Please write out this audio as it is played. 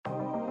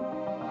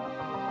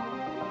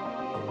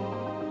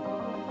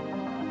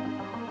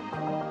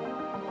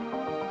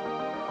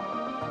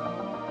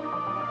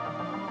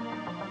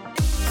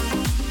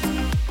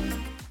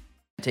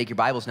Take your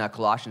Bibles now,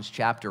 Colossians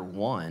chapter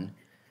 1.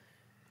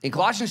 In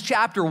Colossians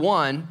chapter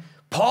 1,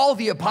 Paul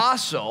the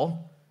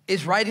apostle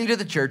is writing to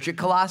the church at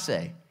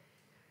Colossae.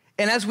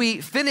 And as we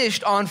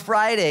finished on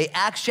Friday,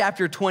 Acts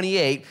chapter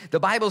 28, the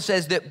Bible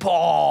says that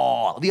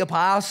Paul the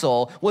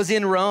apostle was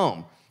in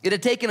Rome. It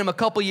had taken him a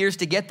couple years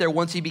to get there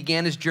once he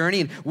began his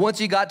journey. And once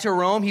he got to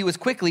Rome, he was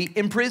quickly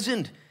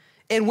imprisoned.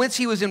 And once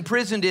he was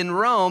imprisoned in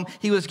Rome,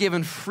 he was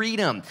given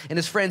freedom. And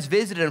his friends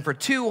visited him for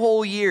 2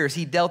 whole years.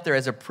 He dealt there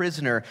as a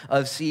prisoner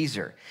of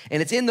Caesar.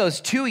 And it's in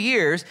those 2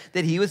 years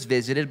that he was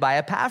visited by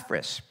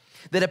Epaphras.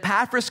 That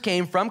Epaphras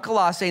came from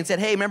Colossae and said,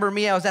 hey, remember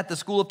me? I was at the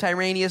school of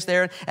Tyrannus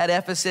there at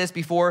Ephesus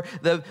before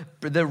the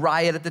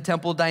riot at the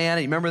temple of Diana.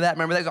 You remember that?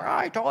 He's like, oh,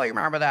 I totally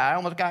remember that. I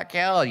almost got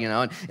killed,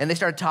 And they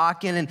started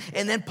talking.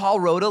 And then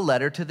Paul wrote a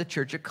letter to the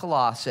church at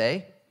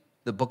Colossae,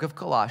 the book of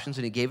Colossians,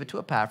 and he gave it to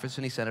Epaphras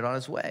and he sent it on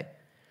his way.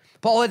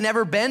 Paul had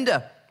never been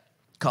to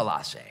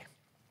Colossae.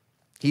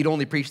 He'd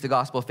only preached the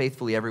gospel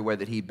faithfully everywhere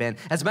that he'd been.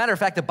 As a matter of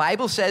fact, the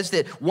Bible says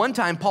that one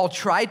time Paul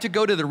tried to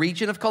go to the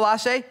region of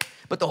Colossae,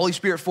 but the Holy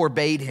Spirit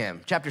forbade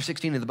him. Chapter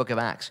 16 of the book of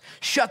Acts.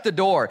 Shut the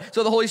door.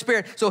 So the Holy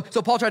Spirit, so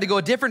Paul tried to go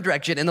a different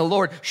direction, and the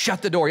Lord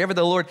shut the door. You ever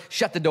the Lord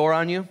shut the door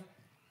on you?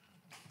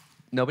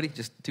 Nobody?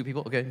 Just 2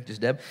 people? Okay,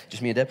 just Deb?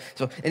 Just me and Deb?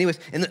 So anyways,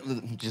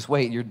 just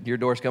wait, your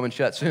door's coming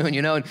shut soon,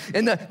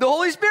 And the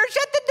Holy Spirit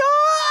shut the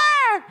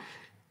door!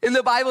 And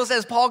the Bible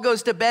says Paul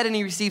goes to bed and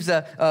he receives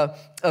a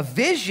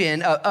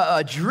vision,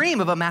 a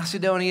dream of a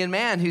Macedonian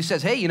man who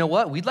says, hey, you know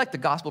what? We'd like the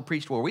gospel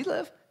preached where we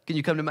live. Can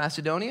you come to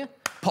Macedonia?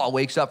 Paul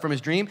wakes up from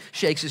his dream,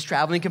 shakes his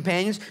traveling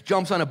companions,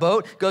 jumps on a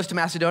boat, goes to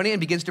Macedonia and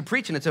begins to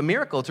preach. And it's a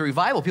miracle. It's a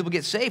revival. People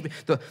get saved.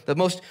 The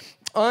most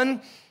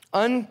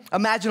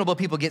unimaginable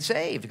people get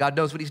saved. God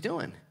knows what he's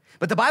doing.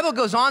 But the Bible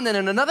goes on then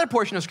in another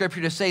portion of scripture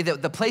to say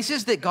that the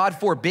places that God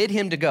forbid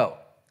him to go,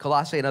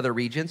 Colossae and other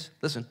regions,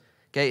 listen,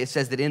 okay, it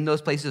says that in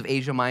those places of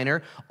Asia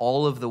Minor,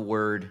 all of the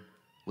word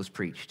was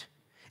preached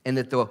and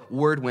that the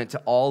word went to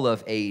all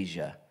of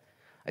Asia.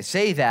 I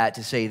say that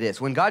to say this.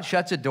 When God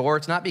shuts a door,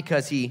 it's not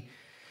because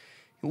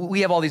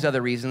we have all these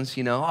other reasons,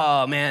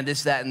 oh man,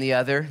 this, that, and the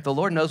other. The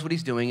Lord knows what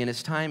he's doing in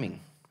his timing.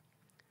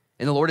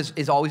 And the Lord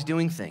is always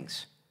doing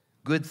things,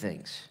 good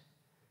things.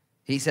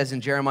 He says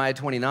in Jeremiah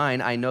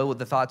 29, I know what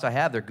the thoughts I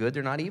have. They're good,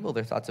 they're not evil.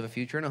 They're thoughts of a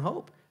future and a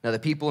hope. Now, the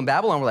people in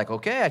Babylon were like,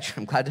 okay,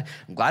 I'm glad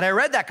I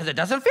read that because it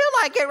doesn't feel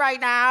like it right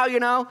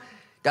now,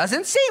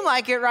 Doesn't seem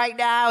like it right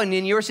now. And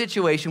in your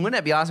situation, wouldn't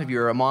that be awesome if you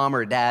were a mom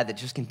or a dad that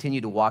just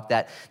continued to walk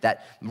that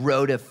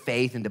road of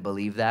faith and to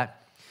believe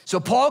that? So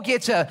Paul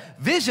gets a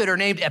visitor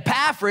named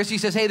Epaphras. He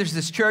says, hey, there's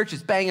this church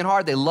that's banging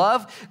hard. They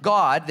love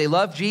God, they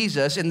love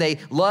Jesus, and they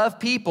love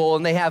people,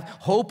 and they have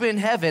hope in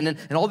heaven,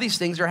 and all these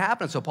things are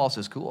happening. So Paul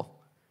says, cool.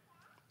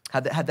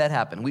 How'd that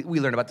happen?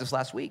 We learned about this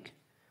last week.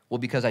 Well,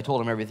 because I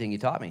told him everything you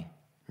taught me.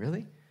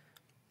 Really?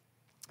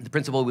 The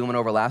principle we went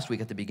over last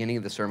week at the beginning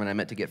of the sermon, I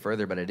meant to get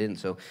further, but I didn't,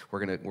 so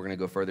we're gonna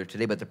go further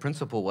today. But the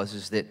principle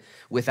is that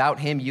without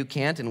him, you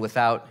can't, and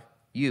without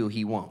you,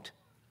 he won't.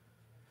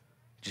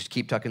 Just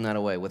keep tucking that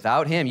away.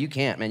 Without him, you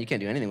can't. Man, you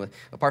can't do anything.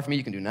 Apart from me,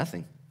 you can do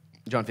nothing.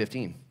 John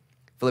 15.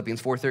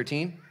 Philippians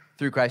 4:13.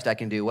 Through Christ, I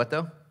can do what,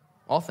 though?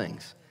 All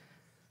things.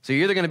 So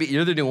you're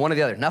either doing one or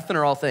the other. Nothing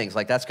or all things.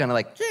 Like, that's kind of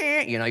like,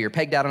 you're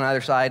pegged out on either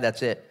side.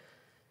 That's it.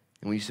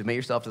 And when you submit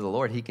yourself to the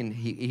Lord,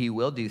 he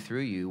will do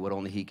through you what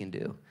only he can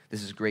do.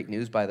 This is great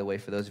news, by the way,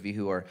 for those of you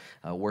who are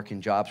working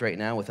jobs right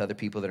now with other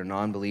people that are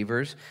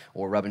non-believers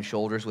or rubbing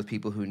shoulders with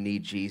people who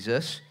need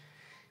Jesus.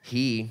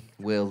 He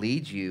will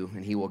lead you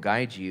and he will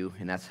guide you,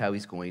 and that's how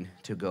he's going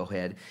to go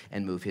ahead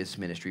and move his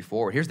ministry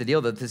forward. Here's the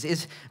deal, that this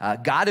is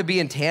got to be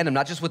in tandem,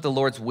 not just with the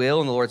Lord's will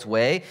and the Lord's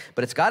way,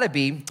 but it's got to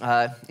be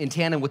in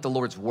tandem with the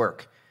Lord's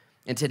work.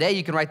 And today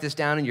you can write this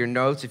down in your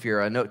notes if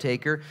you're a note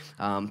taker.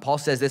 Paul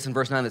says this in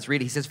verse 9, let's read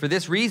it. He says, for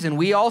this reason,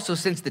 we also,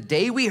 since the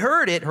day we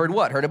heard it, heard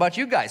what? Heard about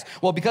you guys.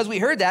 Well, because we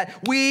heard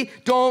that, we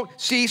don't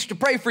cease to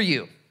pray for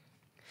you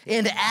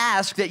and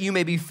ask that you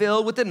may be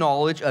filled with the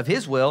knowledge of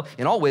his will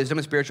in all wisdom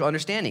and spiritual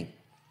understanding.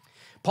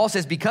 Paul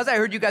says, because I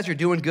heard you guys are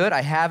doing good,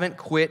 I haven't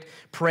quit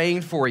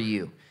praying for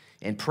you.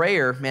 And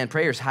prayer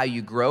is how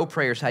you grow.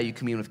 Prayer is how you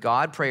commune with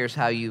God. Prayer is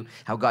how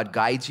God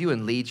guides you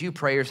and leads you.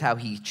 Prayer is how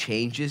he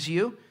changes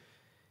you.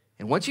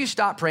 And once you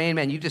stop praying,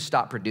 man, you just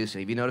stop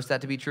producing. Have you noticed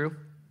that to be true?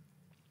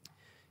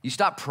 You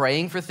stop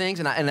praying for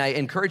things, and I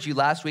encouraged you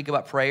last week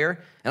about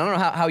prayer. And I don't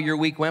know how your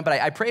week went, but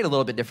I prayed a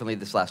little bit differently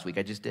this last week.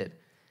 I just did.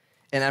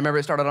 And I remember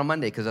it started on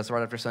Monday because that's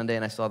right after Sunday,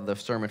 and I saw the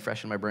sermon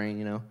fresh in my brain,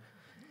 And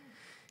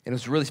it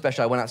was really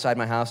special. I went outside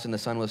my house, and the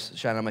sun was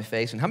shining on my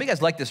face. And how many of you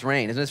guys like this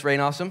rain? Isn't this rain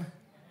awesome?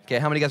 Okay,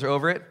 how many of you guys are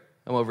over it?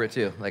 I'm over it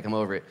too. I'm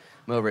over it.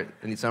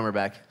 I need summer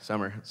back.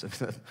 Summer.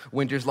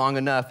 Winter's long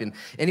enough. And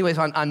anyways,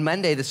 on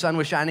Monday, the sun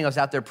was shining. I was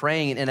out there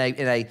praying, and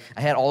I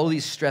had all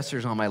these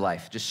stressors on my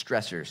life, just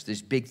stressors,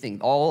 these big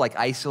things, all like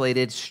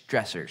isolated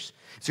stressors.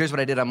 So here's what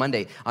I did on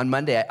Monday. On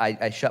Monday,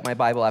 I shut my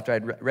Bible after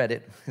I'd read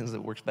it, because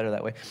it works better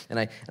that way. And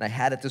I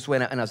had it this way,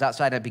 and I was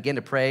outside, and I began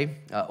to pray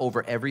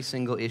over every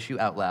single issue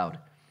out loud.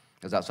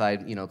 I was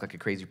outside, like a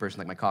crazy person,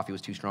 like my coffee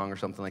was too strong or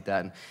something like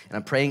that. And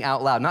I'm praying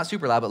out loud, not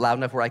super loud, but loud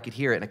enough where I could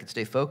hear it and I could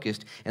stay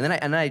focused. And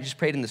then I just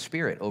prayed in the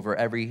Spirit over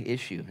every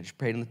issue. I just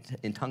prayed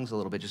in tongues a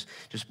little bit,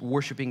 just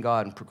worshiping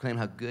God and proclaiming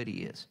how good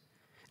he is.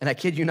 And I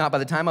kid you not, by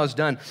the time I was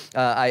done,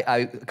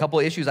 a couple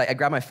of issues, I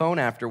grabbed my phone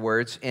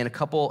afterwards, and a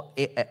couple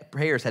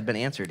prayers had been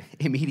answered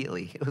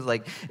immediately.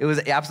 It was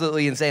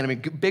absolutely insane. I mean,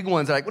 big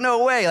ones are like,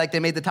 no way, like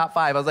they made the top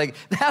 5. I was like,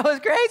 that was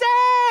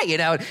crazy,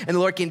 and the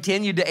Lord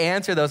continued to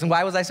answer those. And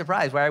why was I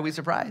surprised? Why are we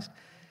surprised?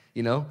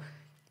 And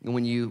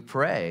when you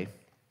pray,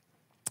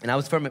 and I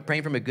was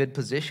praying from a good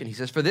position. He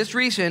says, for this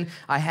reason,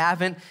 I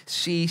haven't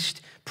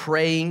ceased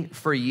praying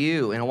for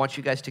you. And I want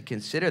you guys to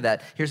consider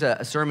that. Here's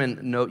a sermon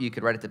note you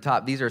could write at the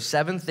top. These are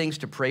 7 things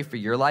to pray for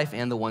your life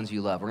and the ones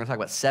you love. We're going to talk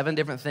about 7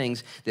 different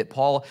things that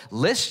Paul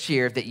lists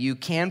here that you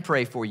can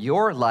pray for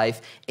your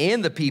life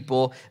and the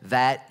people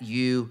that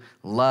you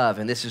love.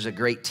 And this is a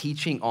great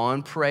teaching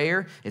on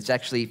prayer. It's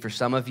actually, for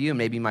some of you,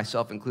 maybe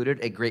myself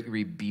included, a great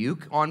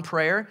rebuke on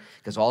prayer,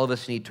 because all of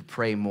us need to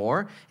pray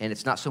more. And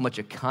it's not so much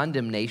a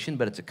condemnation,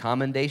 but it's a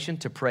commendation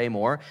to pray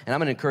more. And I'm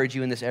going to encourage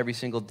you in this every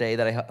single day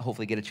that I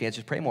hopefully get a chance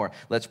to pray more.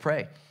 Let's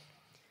pray.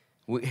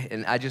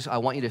 I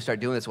want you to start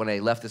doing this. When I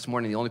left this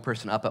morning, the only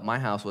person up at my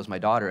house was my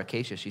daughter,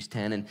 Acacia. She's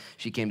 10, and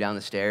she came down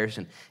the stairs.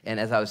 And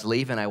as I was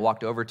leaving, I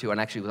walked over to her,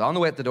 and actually was on the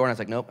way at the door, and I was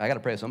like, nope, I got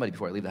to pray with somebody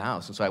before I leave the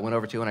house. And so I went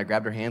over to her, and I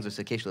grabbed her hands. I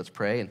said, Acacia, let's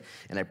pray.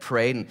 And I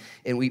prayed,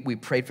 and we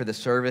prayed for the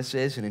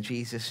services, and in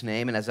Jesus'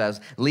 name. And as I was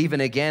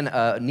leaving again,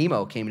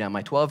 Nemo came down,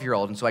 my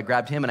 12-year-old. And so I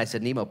grabbed him, and I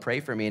said, Nemo,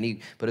 pray for me. And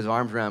he put his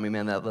arms around me,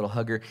 man, that little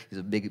hugger. He's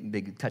a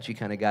big, touchy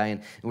kind of guy.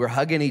 And we were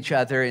hugging each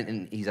other,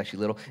 and he's actually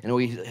little. And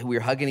we were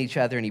hugging each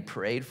other, and he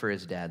prayed for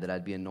his dad, that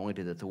I'd be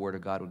anointed, that the word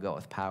of God would go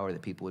with power,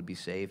 that people would be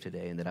saved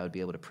today, and that I would be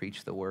able to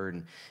preach the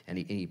word. And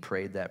he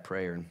prayed that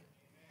prayer,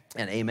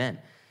 and amen.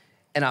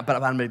 But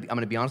I'm going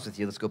to be honest with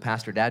you. Let's go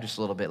pastor dad just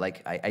a little bit.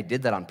 Like I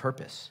did that on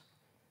purpose.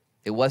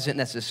 It wasn't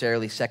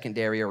necessarily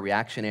secondary or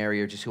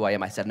reactionary or just who I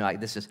am. I said, no,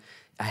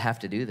 I have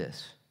to do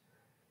this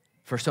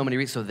for so many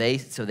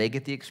reasons. So they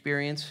get the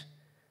experience.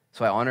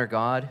 So I honor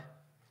God.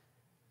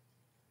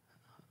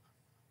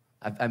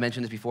 I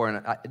mentioned this before,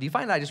 and do you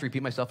find that I just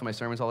repeat myself in my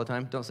sermons all the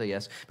time? Don't say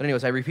yes. But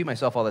anyways, I repeat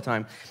myself all the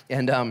time.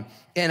 I've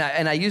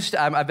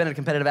been a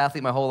competitive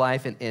athlete my whole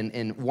life,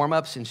 and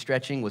warm-ups and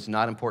stretching was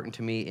not important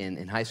to me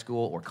in high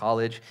school or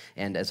college,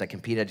 and as I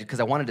competed, because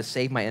I wanted to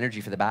save my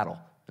energy for the battle.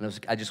 And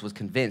I just was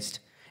convinced.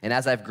 And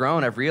as I've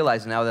grown, I've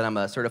realized now that I'm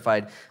a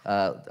certified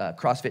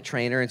CrossFit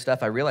trainer and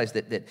stuff, I realized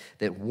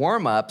that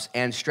warm-ups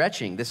and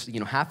stretching, this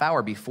half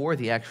hour before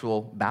the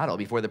actual battle,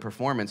 before the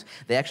performance,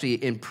 they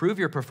actually improve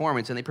your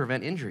performance and they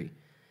prevent injury.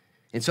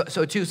 And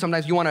so too,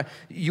 sometimes you want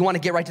to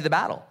get right to the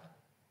battle.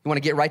 You want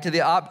to get right to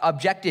the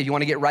objective. You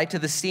want to get right to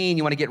the scene.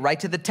 You want to get right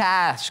to the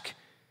task.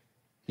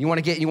 You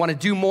want to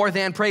do more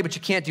than pray, but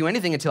you can't do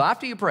anything until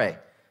after you pray.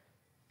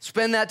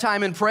 Spend that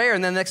time in prayer,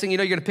 and then the next thing you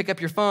know, you're going to pick up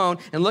your phone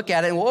and look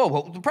at it, and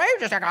whoa, the prayer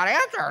just got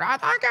answered. I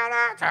thought I got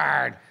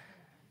answered.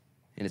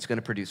 And it's going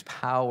to produce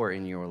power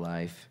in your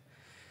life.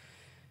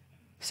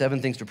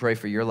 7 things to pray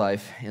for your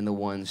life and the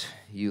ones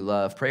you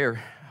love.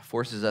 Prayer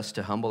forces us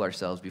to humble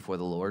ourselves before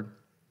the Lord. And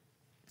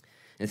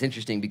it's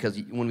interesting because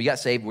when we got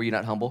saved, were you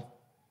not humble?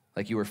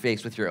 Like you were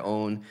faced with your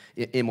own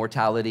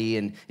immortality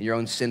and your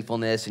own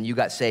sinfulness, and you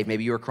got saved.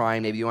 Maybe you were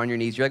crying, maybe you were on your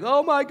knees. You're like,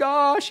 oh my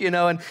gosh, and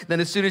then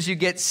as soon as you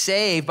get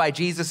saved by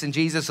Jesus and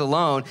Jesus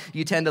alone,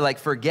 you tend to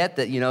forget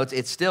that,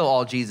 it's still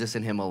all Jesus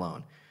and him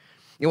alone.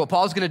 What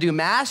Paul's going to do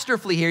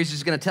masterfully here is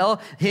he's going to tell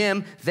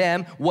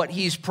them what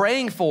he's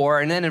praying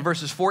for, and then in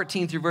verses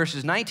 14 through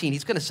verses 19,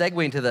 he's going to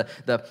segue into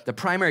the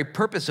primary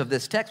purpose of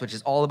this text, which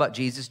is all about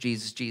Jesus,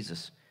 Jesus,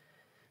 Jesus.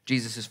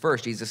 Jesus is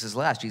first, Jesus is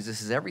last,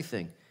 Jesus is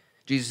everything.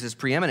 Jesus is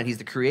preeminent. He's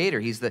the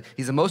creator. He's the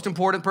most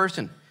important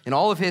person in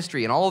all of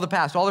history, in all of the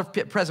past, all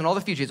the present, all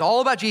the future. It's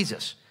all about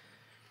Jesus.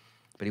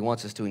 But he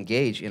wants us to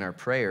engage in our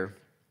prayer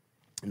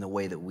in the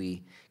way that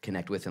we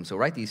connect with him. So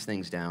write these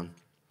things down.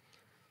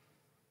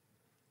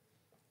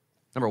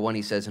 Number 1,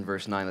 he says in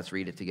verse 9, let's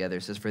read it together.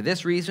 It says, for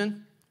this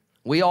reason,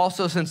 we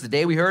also, since the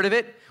day we heard of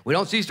it, we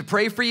don't cease to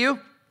pray for you,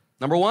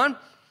 number 1,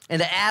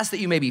 and to ask that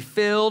you may be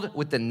filled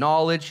with the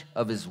knowledge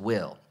of his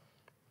will.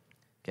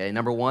 Okay,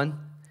 number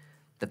 1,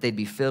 that they'd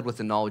be filled with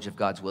the knowledge of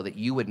God's will, that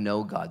you would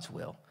know God's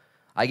will.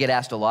 I get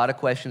asked a lot of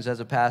questions as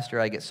a pastor.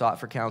 I get sought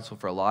for counsel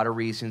for a lot of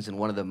reasons, and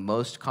one of the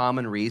most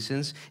common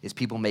reasons is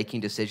people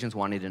making decisions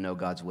wanting to know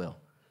God's will.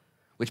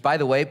 Which, by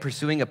the way,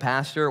 pursuing a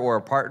pastor or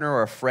a partner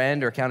or a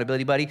friend or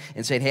accountability buddy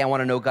and saying, hey, I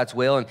want to know God's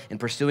will, and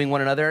pursuing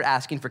one another,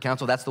 asking for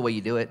counsel, that's the way you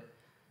do it.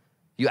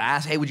 You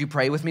ask, hey, would you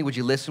pray with me? Would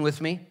you listen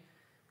with me?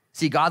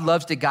 See, God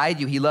loves to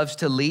guide you. He loves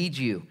to lead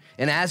you.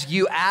 And as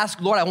you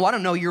ask, Lord, I want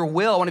to know your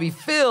will. I want to be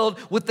filled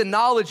with the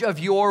knowledge of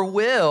your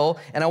will,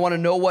 and I want to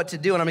know what to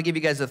do. And I'm going to give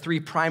you guys the 3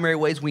 primary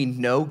ways we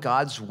know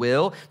God's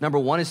will. Number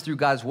 1 is through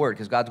God's word,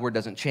 because God's word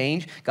doesn't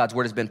change. God's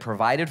word has been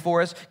provided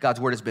for us. God's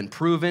word has been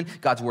proven.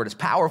 God's word is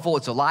powerful.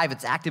 It's alive.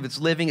 It's active. It's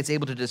living. It's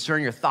able to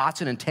discern your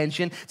thoughts and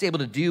intention. It's able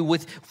to do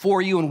for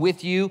you and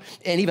with you,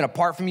 and even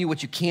apart from you,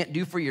 what you can't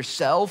do for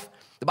yourself.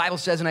 The Bible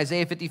says in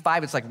Isaiah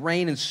 55, it's like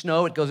rain and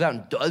snow. It goes out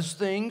and does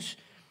things.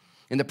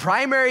 And the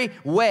primary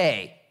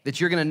way that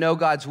you're going to know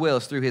God's will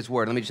is through his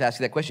word. Let me just ask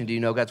you that question. Do you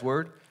know God's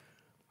word?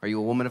 Are you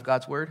a woman of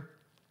God's word?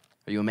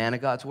 Are you a man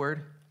of God's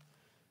word?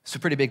 It's a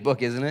pretty big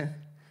book, isn't it?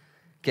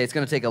 Okay, it's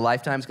going to take a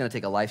lifetime. It's going to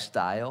take a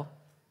lifestyle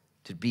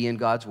to be in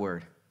God's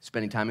word,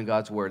 spending time in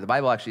God's word. The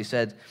Bible actually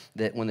said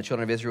that when the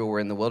children of Israel were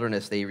in the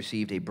wilderness, they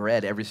received a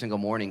bread every single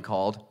morning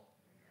called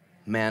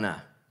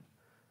manna.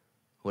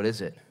 What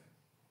is it?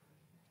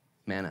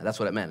 Manna. That's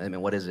what it meant. I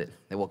mean, what is it?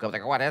 They woke up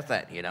like, what is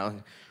that?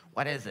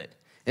 What is it?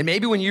 And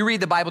maybe when you read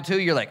the Bible too,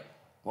 you're like,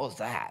 what was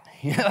that?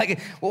 Like,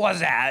 what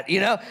was that?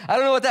 I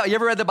don't know what that, you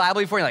ever read the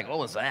Bible before? You're like, what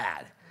was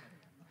that?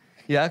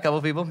 Yeah, a couple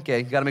of people. Okay,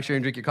 you got to make sure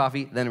you drink your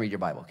coffee, then read your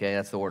Bible. Okay,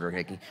 that's the order.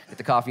 Okay, get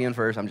the coffee in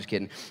first. I'm just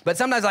kidding. But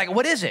sometimes like,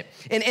 what is it?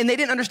 And they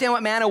didn't understand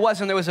what manna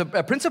was. And there was a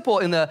principle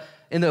in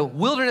the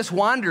wilderness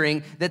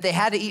wandering that they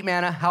had to eat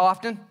manna how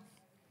often?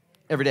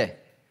 Every day.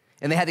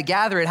 And they had to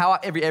gather it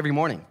every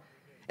morning.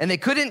 And they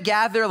couldn't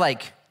gather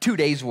like 2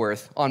 days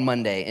worth on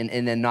Monday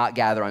and then not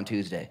gather on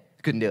Tuesday.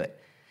 Couldn't do it.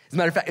 As a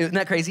matter of fact, isn't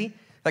that crazy?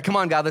 Like, come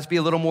on, God, let's be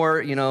a little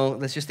more,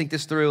 let's just think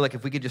this through. Like,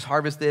 if we could just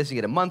harvest this and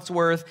get a month's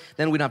worth,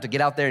 then we don't have to get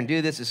out there and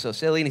do this. It's so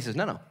silly. And he says,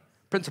 no,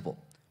 principle,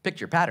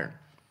 picture, pattern.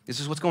 This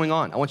is what's going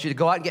on. I want you to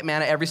go out and get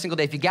manna every single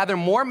day. If you gather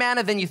more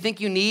manna than you think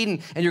you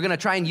need and you're going to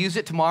try and use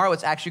it tomorrow,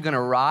 it's actually going to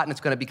rot and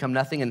it's going to become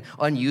nothing and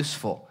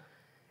unuseful.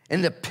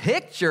 And the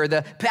picture,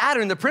 the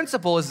pattern, the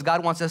principle is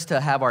God wants us to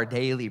have our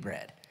daily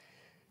bread.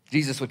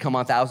 Jesus would come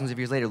on thousands of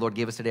years later, Lord,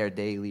 give us today our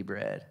daily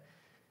bread.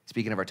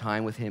 Speaking of our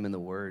time with him in the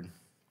word.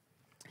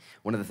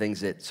 One of the things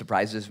that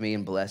surprises me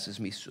and blesses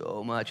me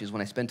so much is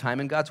when I spend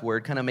time in God's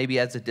word, kind of maybe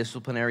as a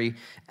disciplinary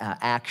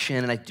action,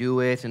 and I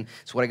do it, and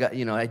it's what I got,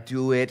 I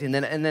do it, and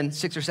then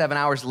 6 or 7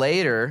 hours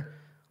later,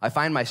 I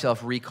find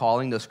myself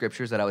recalling those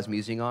scriptures that I was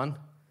musing on.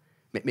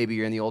 Maybe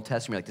you're in the Old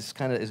Testament, you're like, this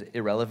kind of is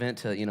irrelevant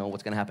to,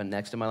 what's going to happen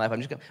next in my life.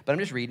 But I'm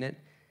just reading it,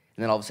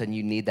 and then all of a sudden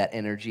you need that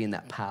energy and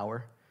that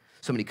power.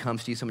 Somebody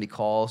comes to you, somebody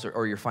calls,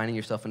 or you're finding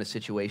yourself in a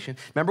situation.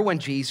 Remember when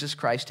Jesus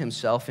Christ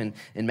himself in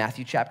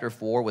Matthew chapter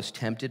 4 was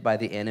tempted by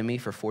the enemy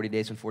for 40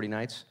 days and 40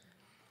 nights?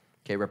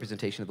 Okay,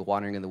 representation of the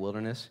wandering in the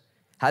wilderness.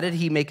 How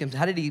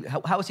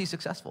was he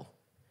successful?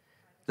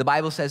 The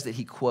Bible says that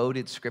he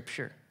quoted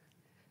scripture.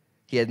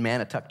 He had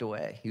manna tucked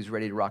away. He was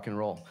ready to rock and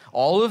roll.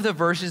 All of the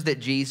verses that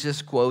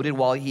Jesus quoted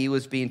while he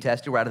was being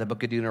tested were out of the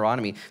book of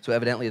Deuteronomy. So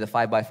evidently the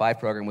 5x5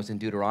 program was in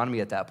Deuteronomy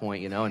at that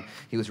point, and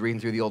he was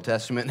reading through the Old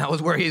Testament, and that was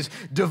where his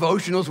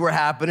devotionals were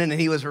happening, and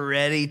he was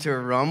ready to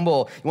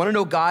rumble. You want to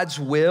know God's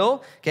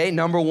will? Okay,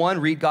 number one,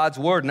 read God's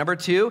word. Number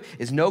two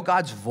is know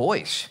God's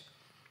voice.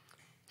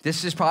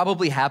 This is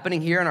probably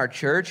happening here in our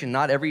church, and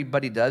not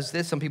everybody does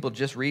this. Some people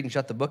just read and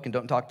shut the book and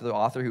don't talk to the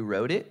author who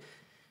wrote it.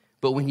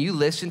 But when you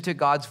listen to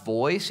God's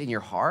voice in your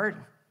heart,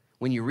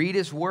 when you read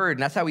his word,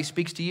 and that's how he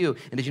speaks to you,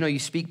 and did you know you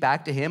speak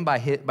back to him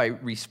by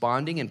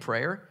responding in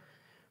prayer?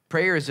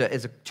 Prayer is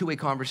a two-way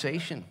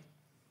conversation.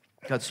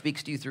 God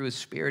speaks to you through his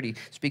spirit. He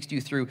speaks to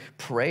you through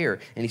prayer,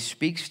 and he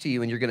speaks to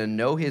you, and you're going to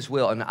know his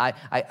will. And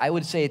I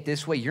would say it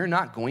this way, you're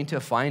not going to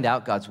find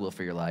out God's will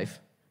for your life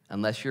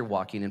unless you're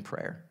walking in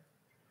prayer.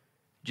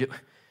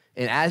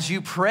 And as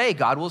you pray,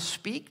 God will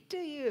speak to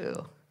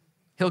you.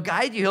 He'll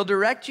guide you. He'll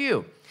direct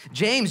you.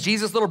 James,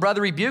 Jesus' little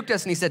brother, rebuked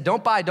us, and he said,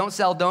 don't buy, don't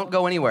sell, don't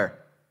go anywhere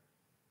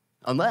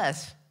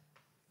unless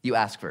you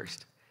ask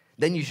first.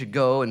 Then you should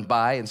go and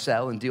buy and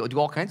sell and do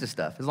all kinds of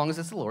stuff as long as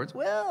it's the Lord's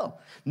will.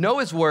 Know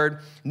his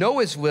word, know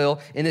his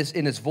will in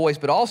his voice,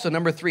 but also,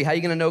 number three, how are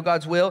you going to know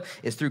God's will?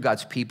 Is through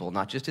God's people,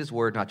 not just his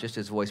word, not just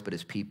his voice, but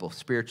his people,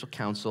 spiritual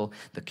counsel,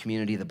 the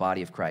community, the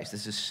body of Christ.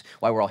 This is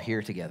why we're all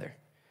here together.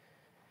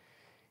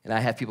 And I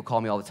have people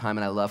call me all the time,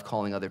 and I love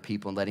calling other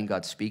people and letting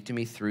God speak to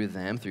me through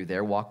them, through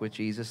their walk with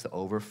Jesus, the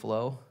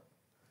overflow.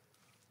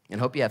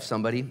 And hope you have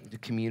somebody, the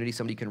community,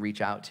 somebody you can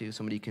reach out to,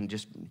 somebody you can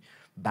just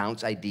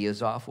bounce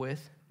ideas off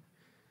with.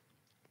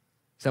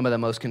 Some of the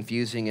most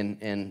confusing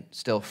and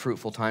still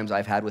fruitful times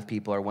I've had with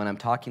people are when I'm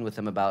talking with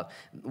them about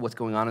what's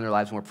going on in their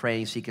lives, and we're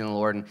praying, seeking the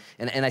Lord,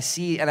 and I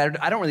see, and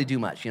I don't really do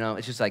much,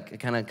 it's just like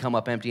kind of come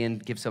up empty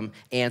and give some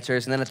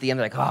answers, and then at the end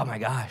they're like, oh my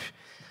gosh,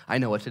 I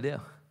know what to do.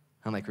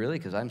 I'm like, really?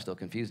 Because I'm still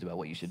confused about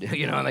what you should do,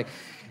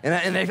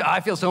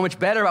 I feel so much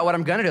better about what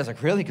I'm gonna do. I was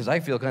like, really? Because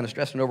I feel kind of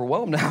stressed and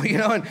overwhelmed now,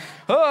 and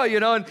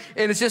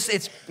it's just,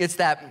 it's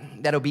that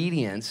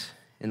obedience,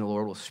 and the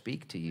Lord will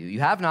speak to you. You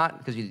have not,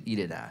 because you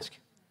didn't ask.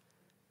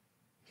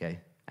 Okay,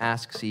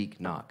 ask, seek,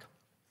 knock.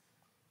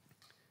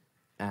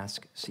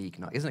 Ask, seek,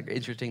 knock. Isn't it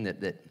interesting that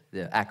the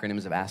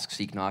acronyms of ask,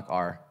 seek, knock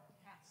are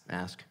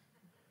ask?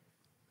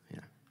 Yeah.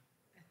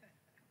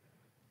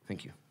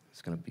 Thank you.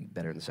 It's going to be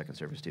better in the second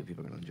service, too.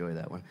 People are going to enjoy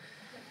that one.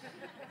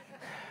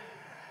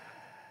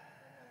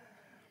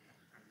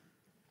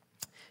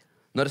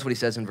 Notice what he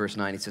says in verse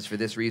 9. He says, for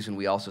this reason,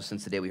 we also,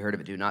 since the day we heard of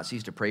it, do not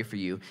cease to pray for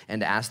you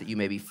and to ask that you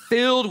may be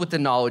filled with the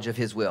knowledge of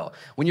his will.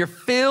 When you're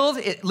filled,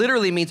 it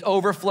literally means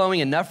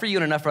overflowing, enough for you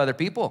and enough for other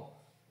people.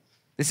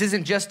 This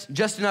isn't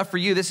just enough for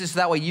you. This is so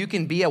that way you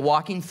can be a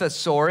walking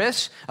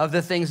thesaurus of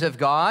the things of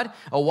God,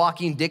 a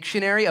walking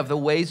dictionary of the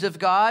ways of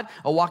God,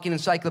 a walking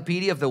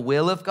encyclopedia of the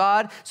will of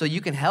God, so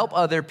you can help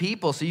other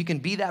people, so you can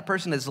be that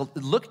person that's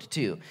looked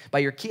to by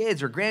your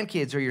kids or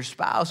grandkids or your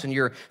spouse, and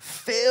you're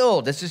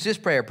filled. This is his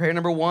prayer. Prayer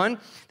number one,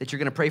 that you're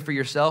going to pray for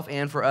yourself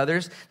and for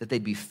others, that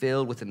they'd be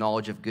filled with the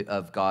knowledge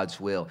of God's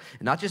will.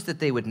 And not just that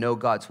they would know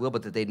God's will,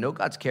 but that they'd know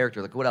God's character.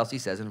 Look at what else he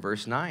says in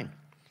verse 9.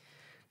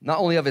 Not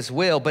only of his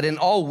will, but in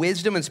all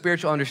wisdom and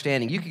spiritual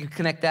understanding. You can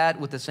connect that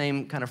with the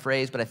same kind of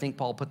phrase, but I think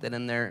Paul put that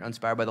in there,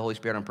 inspired by the Holy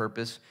Spirit on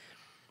purpose.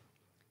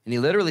 And he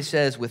literally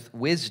says with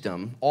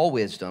wisdom, all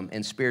wisdom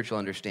and spiritual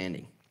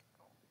understanding.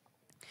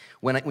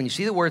 When you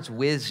see the words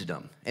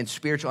wisdom and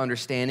spiritual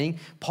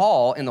understanding,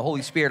 Paul and the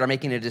Holy Spirit are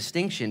making a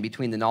distinction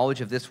between the knowledge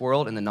of this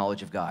world and the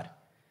knowledge of God.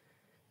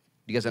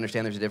 Do you guys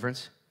understand there's a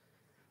difference?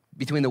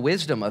 Between the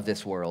wisdom of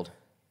this world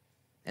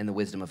and the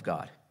wisdom of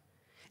God.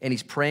 And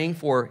he's praying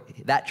for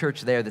that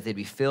church there that they'd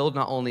be filled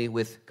not only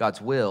with God's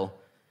will,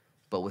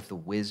 but with the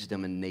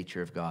wisdom and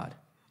nature of God.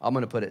 I'm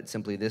going to put it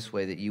simply this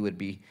way, that you would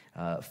be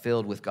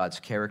filled with God's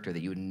character,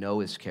 that you would know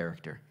his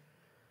character.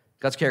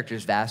 God's character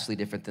is vastly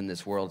different than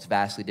this world. It's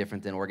vastly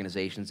different than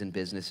organizations and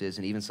businesses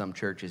and even some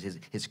churches,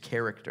 his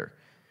character.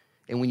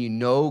 And when you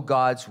know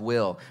God's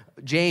will,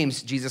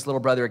 James, Jesus' little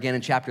brother, again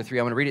in chapter 3,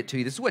 I'm going to read it to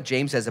you. This is what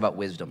James says about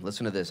wisdom.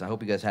 Listen to this. I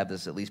hope you guys have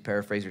this at least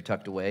paraphrased or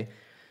tucked away.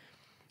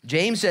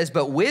 James says,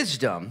 but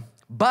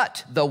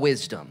the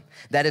wisdom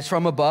that is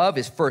from above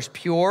is first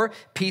pure,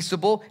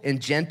 peaceable, and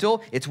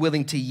gentle. It's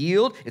willing to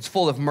yield. It's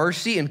full of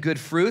mercy and good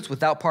fruits,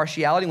 without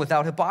partiality and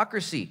without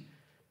hypocrisy.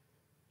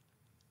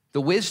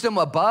 The wisdom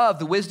above,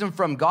 the wisdom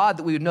from God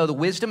that we would know, the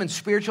wisdom and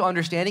spiritual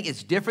understanding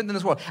is different than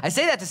this world. I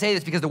say that to say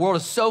this because the world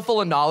is so full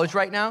of knowledge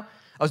right now.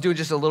 I was doing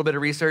just a little bit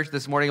of research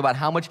this morning about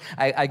how much,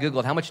 I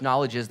Googled how much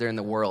knowledge is there in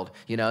the world,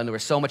 and there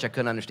was so much I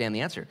couldn't understand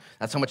the answer.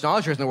 That's how much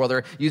knowledge there is in the world.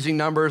 They're using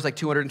numbers like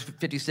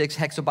 256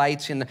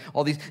 hexabytes and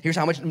all these. Here's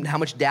how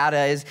much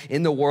data is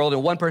in the world.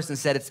 And one person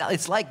said,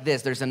 it's like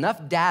this. There's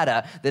enough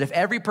data that if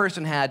every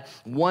person had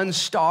one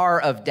star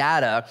of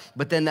data,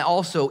 but then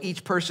also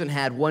each person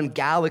had one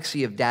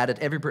galaxy of data,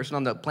 every person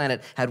on the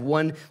planet had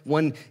one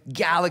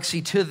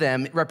galaxy to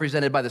them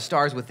represented by the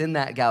stars within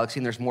that galaxy,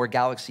 and there's more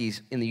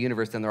galaxies in the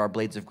universe than there are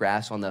blades of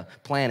grass on the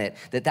planet,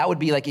 that would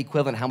be like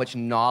equivalent how much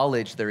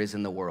knowledge there is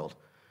in the world.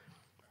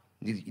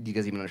 Do you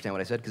guys even understand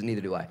what I said? Because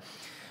neither do I.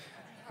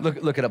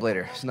 Look it up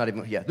later. It's not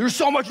even, there's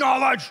so much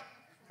knowledge.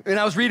 And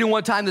I was reading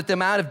one time that the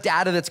amount of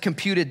data that's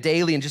computed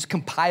daily and just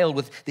compiled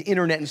with the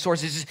internet and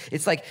sources,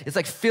 it's like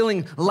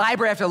filling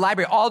library after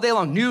library all day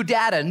long. New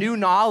data, new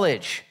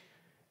knowledge.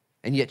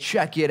 And yet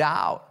check it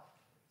out.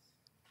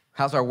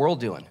 How's our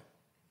world doing?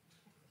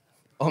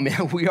 Oh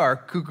man, we are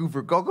cuckoo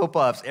for Cocoa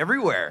Puffs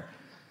everywhere.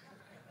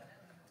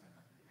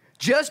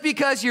 Just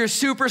because you're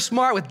super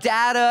smart with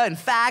data and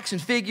facts and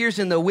figures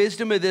and the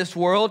wisdom of this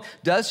world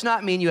does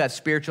not mean you have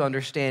spiritual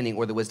understanding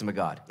or the wisdom of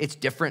God. It's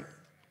different.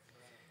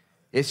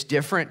 It's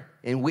different.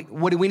 And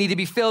what do we need to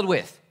be filled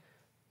with?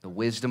 The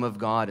wisdom of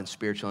God and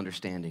spiritual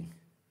understanding.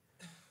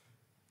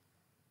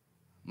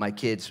 My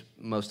kids,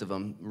 most of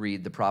them,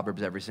 read the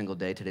Proverbs every single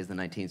day. Today's the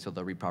 19th, so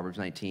they'll read Proverbs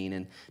 19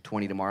 and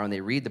 20 tomorrow. And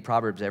they read the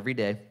Proverbs every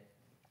day.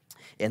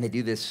 And they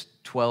do this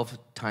 12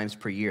 times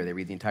per year. They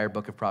read the entire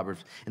book of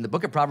Proverbs. And the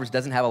book of Proverbs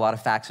doesn't have a lot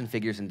of facts and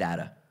figures and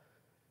data.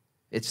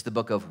 It's the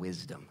book of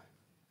wisdom.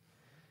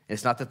 And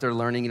it's not that they're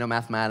learning,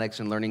 mathematics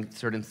and learning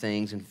certain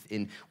things and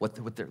in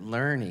what they're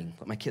learning,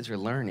 what my kids are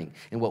learning.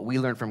 And what we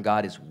learn from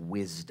God is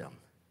wisdom.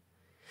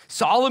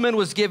 Solomon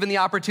was given the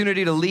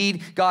opportunity to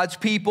lead God's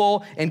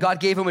people, and God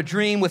gave him a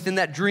dream. Within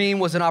that dream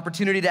was an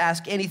opportunity to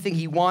ask anything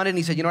he wanted. And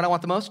he said, you know what I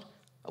want the most?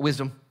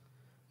 Wisdom.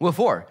 What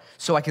for?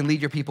 So I can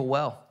lead your people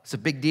well. It's a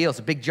big deal. It's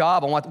a big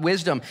job. I want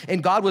wisdom.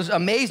 And God was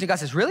amazed. And God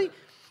says, really?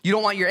 You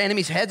don't want your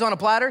enemies' heads on a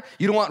platter?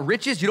 You don't want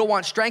riches? You don't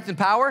want strength and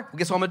power? Well,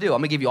 guess what I'm going to do? I'm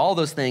going to give you all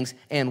those things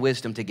and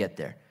wisdom to get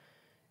there.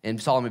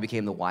 And Solomon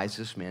became the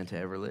wisest man to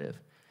ever live.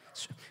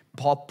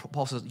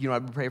 Paul says, I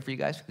pray for you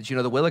guys? That you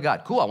know the will of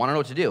God. Cool, I want to know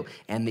what to do.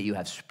 And that you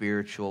have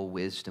spiritual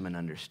wisdom and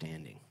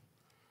understanding.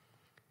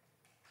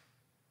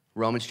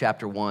 Romans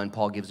chapter 1,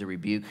 Paul gives a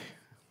rebuke,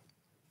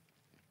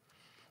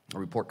 a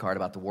report card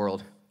about the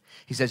world.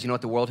 He says, you know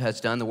what the world has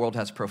done? The world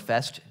has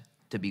professed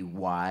to be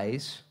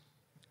wise,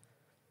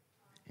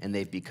 and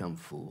they've become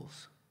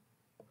fools.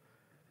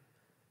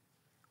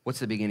 What's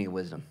the beginning of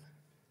wisdom?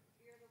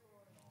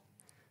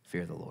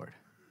 Fear the Lord.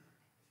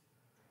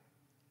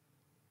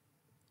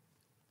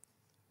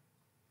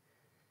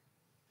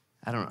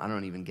 I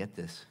don't even get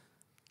this.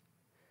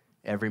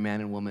 Every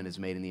man and woman is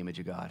made in the image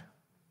of God.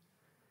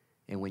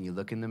 And when you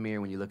look in the mirror,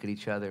 when you look at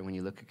each other, when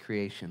you look at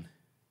creation,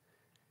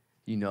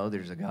 you know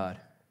there's a God.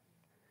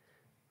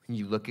 When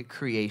you look at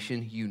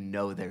creation, you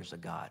know there's a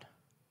God.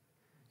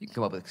 You can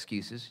come up with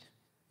excuses.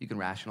 You can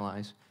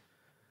rationalize.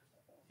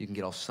 You can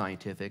get all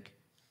scientific.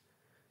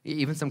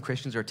 Even some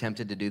Christians are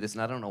tempted to do this,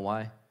 and I don't know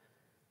why.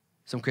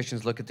 Some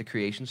Christians look at the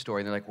creation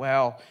story, and they're like,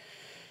 well,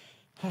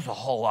 there's a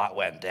whole lot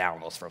went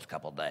down those first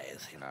couple of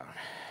days,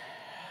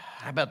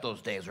 I bet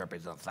those days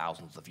represent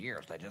thousands of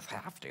years. They just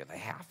have to. They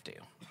have to.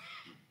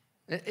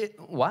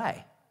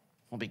 Why?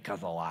 Well,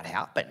 because a lot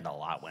happened, a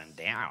lot went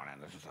down,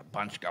 and there's just a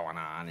bunch going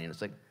on. And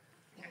it's like,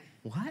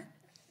 what?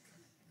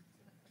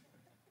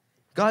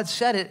 God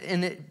said it,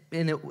 and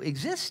it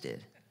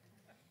existed.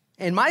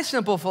 And my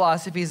simple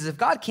philosophy is if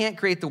God can't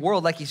create the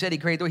world like he said he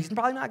created the world, he's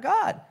probably not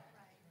God.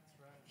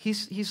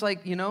 He's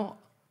like,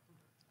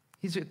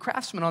 he's a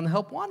craftsman on the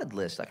help wanted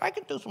list. Like, I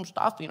can do some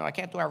stuff, I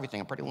can't do everything.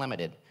 I'm pretty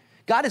limited.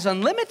 God is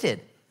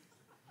unlimited.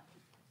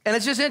 And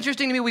it's just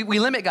interesting to me, we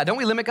limit God. Don't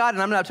we limit God?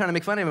 And I'm not trying to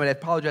make fun of him, but I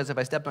apologize if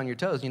I stepped on your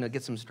toes.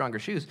 Get some stronger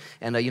shoes.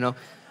 And,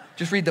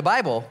 just read the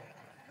Bible.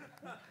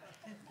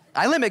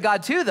 I limit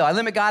God too, though. I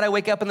limit God. I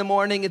wake up in the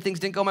morning and things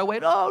didn't go my way.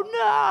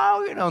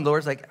 Oh, no. And the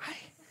Lord's like,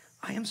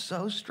 I am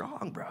so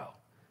strong, bro.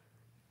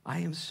 I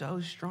am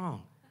so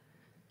strong.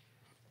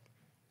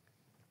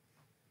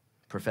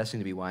 Professing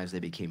to be wise, they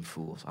became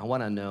fools. I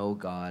want to know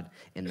God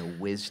in the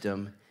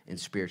wisdom and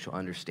spiritual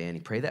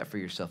understanding. Pray that for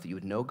yourself, that you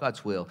would know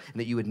God's will and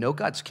that you would know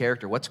God's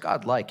character. What's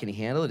God like? Can he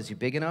handle it? Is he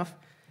big enough?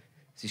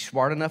 Is he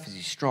smart enough? Is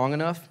he strong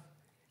enough?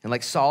 And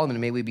like Solomon,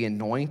 may we be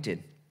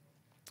anointed.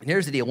 And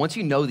here's the deal. Once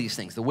you know these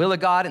things, the will of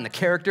God and the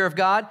character of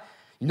God,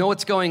 you know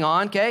what's going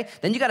on, okay?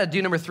 Then you got to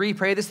do number 3,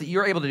 pray this, that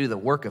you're able to do the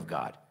work of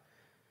God.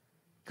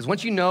 Because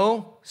once you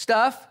know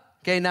stuff,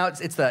 okay, now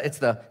it's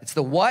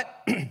the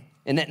what,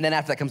 and then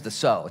after that comes the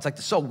so. It's like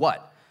the so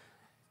what.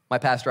 My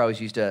pastor always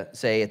used to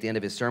say at the end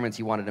of his sermons,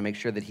 he wanted to make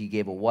sure that he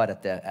gave a what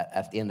at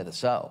the end of the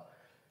so.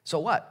 So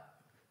what?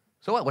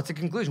 So what? What's the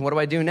conclusion? What do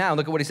I do now?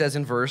 Look at what he says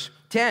in verse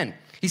 10.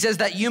 He says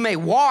that you may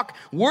walk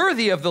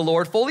worthy of the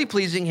Lord, fully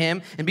pleasing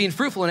him and being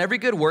fruitful in every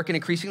good work and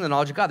increasing the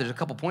knowledge of God. There's a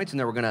couple points in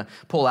there we're going to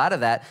pull out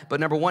of that. But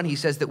number 1, he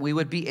says that we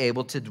would be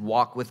able to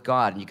walk with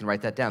God. And you can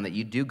write that down, that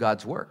you do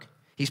God's work.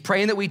 He's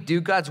praying that we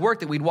do God's work,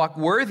 that we'd walk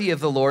worthy of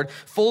the Lord,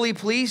 fully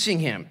pleasing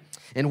him.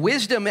 And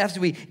wisdom, after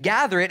we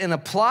gather it and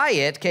apply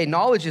it, okay,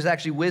 knowledge is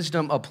actually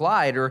wisdom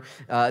applied, or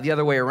the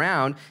other way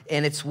around,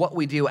 and it's what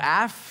we do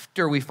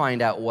after we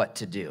find out what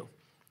to do.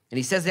 And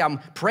he says that I'm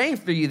praying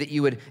for you that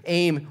you would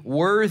aim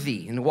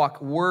worthy and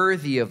walk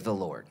worthy of the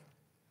Lord.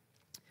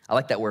 I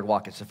like that word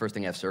walk. It's the first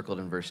thing I've circled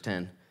in verse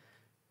 10,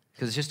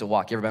 because it's just a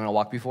walk. You ever been on a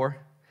walk before?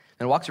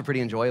 And walks are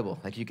pretty enjoyable.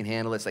 Like, you can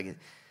handle it. It's like,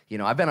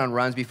 I've been on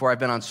runs before. I've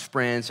been on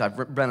sprints.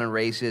 I've been on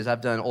races.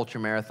 I've done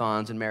ultra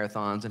marathons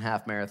and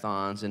half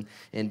marathons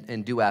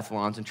and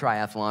duathlons and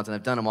triathlons, and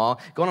I've done them all.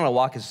 Going on a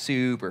walk is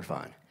super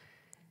fun.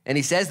 And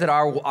he says that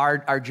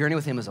our journey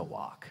with him is a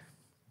walk.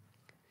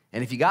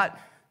 And if you got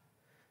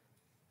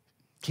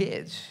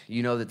kids,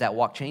 you know that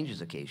walk changes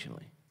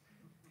occasionally.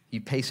 You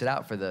pace it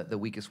out for the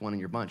weakest one in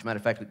your bunch. Matter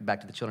of fact,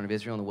 back to the children of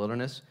Israel in the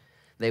wilderness,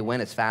 they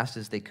went as fast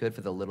as they could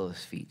for the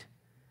littlest feet.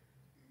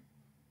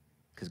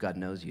 Because God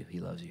knows you.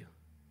 He loves you.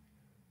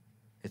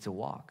 It's a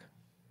walk.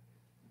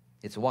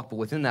 It's a walk, but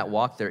within that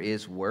walk, there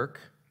is work.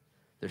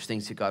 There's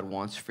things that God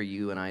wants for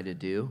you and I to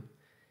do.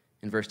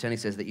 In verse 10, he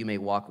says that you may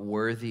walk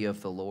worthy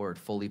of the Lord,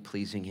 fully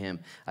pleasing him.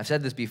 I've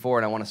said this before,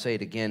 and I want to say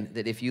it again,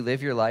 that if you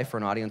live your life for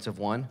an audience of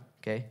one,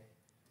 okay,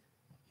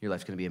 your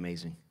life's going to be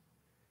amazing.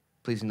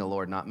 Pleasing the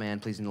Lord, not man.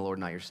 Pleasing the Lord,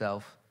 not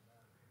yourself.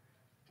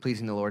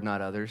 Pleasing the Lord, not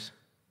others.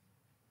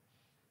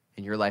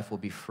 And your life will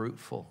be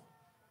fruitful.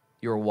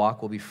 Your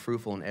walk will be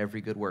fruitful in every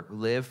good work.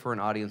 Live for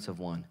an audience of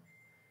one.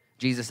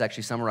 Jesus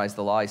actually summarized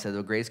the law. He said,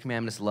 the greatest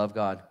commandment is to love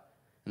God.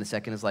 And the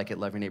second is like it,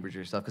 love your neighbor as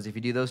yourself. Because if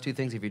you do those two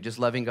things, if you're just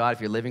loving God, if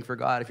you're living for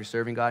God, if you're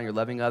serving God and you're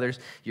loving others,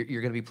 you're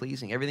going to be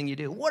pleasing. Everything you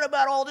do. What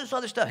about all this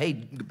other stuff? Hey,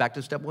 back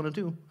to step 1 and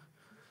 2.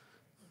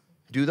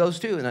 Do those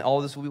two, and then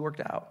all this will be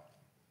worked out.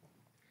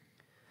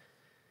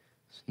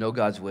 Know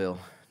God's will,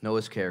 know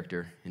his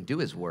character, and do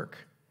his work.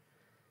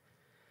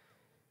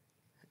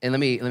 And let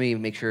me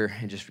make sure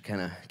and just kind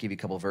of give you a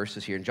couple of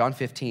verses here. In John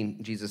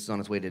 15, Jesus is on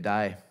his way to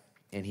die,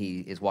 and he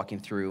is walking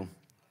through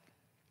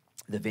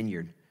the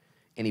vineyard,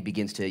 and he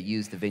begins to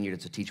use the vineyard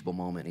as a teachable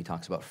moment, and he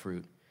talks about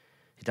fruit.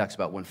 He talks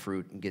about when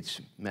fruit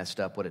gets messed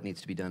up, what it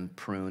needs to be done,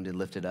 pruned and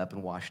lifted up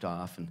and washed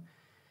off. And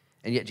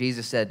yet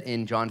Jesus said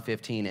in John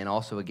 15 and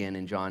also again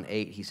in John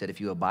 8, he said,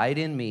 if you abide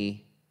in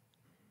me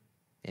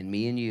and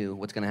me in you,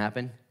 what's going to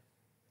happen?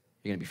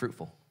 You're going to be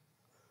fruitful.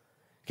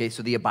 Okay,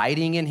 so the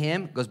abiding in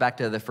him goes back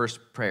to the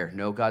first prayer.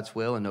 Know God's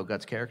will and know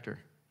God's character.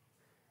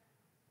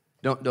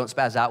 Don't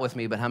spaz out with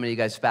me, but how many of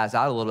you guys spaz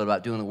out a little bit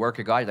about doing the work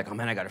of God? You're like, oh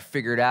man, I got to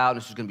figure it out.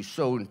 This is going to be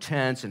so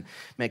intense. And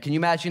man, can you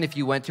imagine if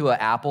you went to an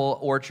apple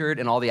orchard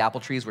and all the apple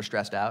trees were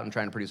stressed out and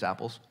trying to produce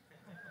apples?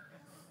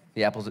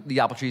 The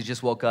apple trees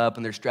just woke up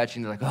and they're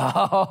stretching. They're like,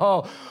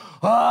 oh,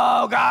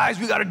 guys,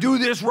 we got to do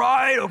this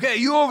right. Okay,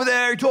 you over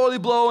there, you're totally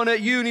blowing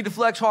it. You need to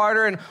flex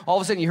harder. And all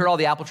of a sudden you heard all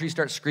the apple trees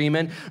start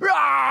screaming.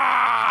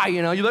 Rah!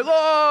 You're like,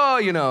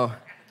 oh,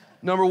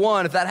 Number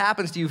one, if that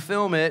happens to you,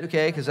 film it,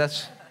 okay, because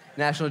that's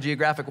National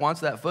Geographic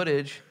wants that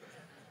footage.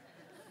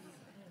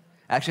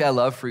 Actually, I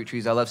love fruit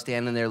trees. I love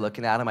standing there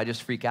looking at them. I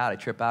just freak out. I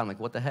trip out. I'm like,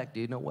 what the heck,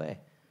 dude? No way.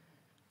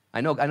 I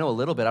know a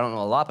little bit, I don't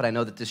know a lot, but I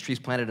know that this tree's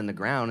planted in the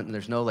ground and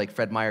there's no like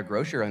Fred Meyer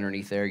grocer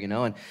underneath there,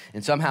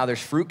 and somehow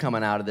there's fruit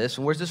coming out of this.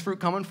 And where's this fruit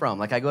coming from?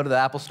 Like I go to the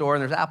apple store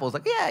and there's apples.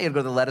 Like, yeah, you go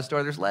to the lettuce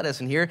store, there's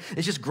lettuce. And here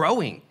it's just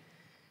growing.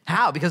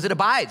 How? Because it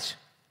abides.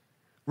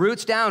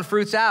 Roots down,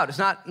 fruits out. It's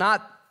not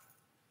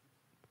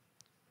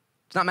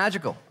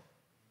magical.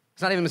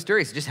 It's not even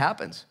mysterious. It just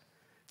happens.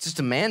 It's just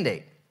a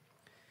mandate.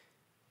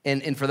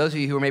 And for those of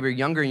you who are maybe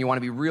younger and you want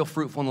to be real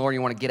fruitful in the Lord, and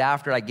you want to get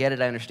after it, I get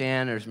it, I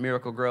understand. There's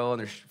Miracle Grow, and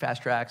there's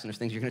fast tracks, and there's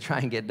things you're going to try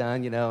and get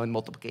done, and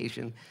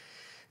multiplication.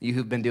 You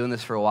who've been doing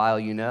this for a while,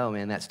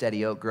 man, that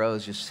steady oak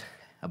grows just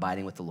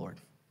abiding with the Lord.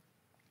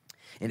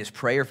 And his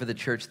prayer for the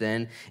church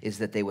then is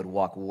that they would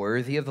walk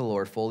worthy of the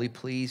Lord, fully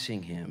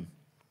pleasing him,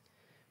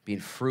 being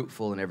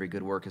fruitful in every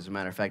good work. As a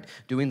matter of fact,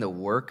 doing the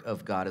work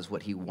of God is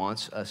what he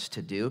wants us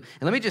to do.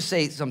 And let me just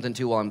say something,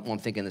 too, while I'm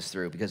thinking this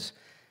through, because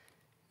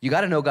you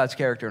got to know God's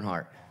character and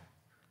heart.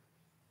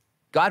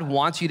 God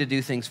wants you to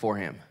do things for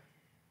him.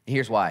 And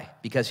here's why.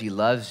 Because he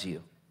loves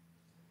you.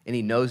 And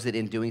he knows that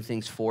in doing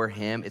things for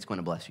him, it's going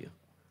to bless you.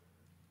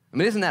 I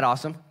mean, isn't that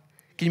awesome?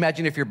 Can you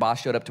imagine if your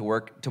boss showed up to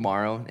work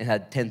tomorrow and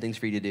had 10 things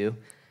for you to do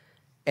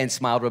and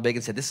smiled real big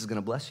and said, this is going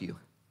to bless you?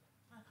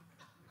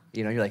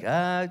 You're like,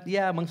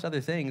 yeah, amongst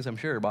other things, I'm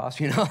sure, boss.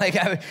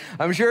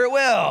 I'm sure it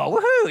will.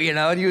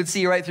 Woohoo! And you would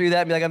see right through that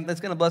and be like, that's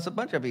going to bless a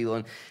bunch of people.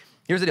 And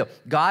here's the deal.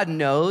 God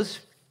knows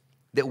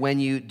that when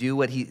you do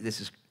what he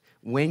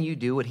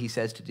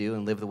says to do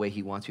and live the way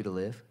he wants you to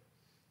live,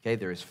 okay,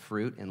 there is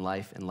fruit in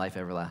life and life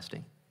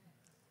everlasting.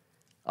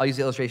 I'll use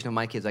the illustration of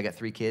my kids. I got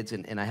 3 kids,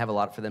 and I have a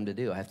lot for them to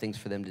do. I have things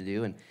for them to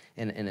do.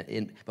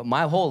 But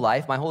my whole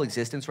life, my whole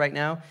existence right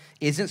now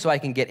isn't so I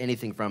can get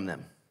anything from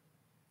them.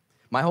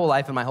 My whole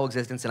life and my whole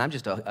existence, and I'm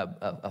just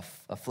a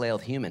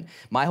flailed human,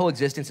 my whole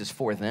existence is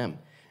for them.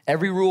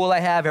 Every rule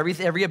I have,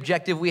 every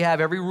objective we have,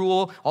 every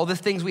rule, all the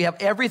things we have,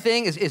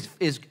 everything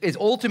is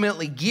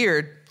ultimately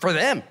geared for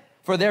them,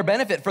 for their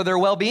benefit, for their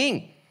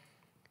well-being.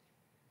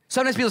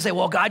 Sometimes people say,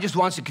 well, God just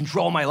wants to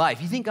control my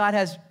life. You think God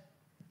has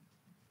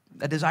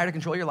a desire to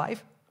control your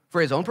life for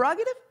his own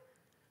prerogative?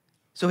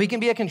 So he can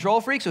be a control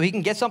freak, so he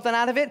can get something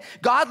out of it?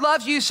 God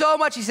loves you so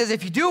much, he says,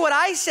 if you do what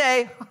I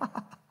say,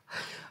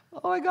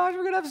 oh my gosh,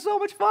 we're going to have so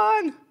much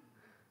fun.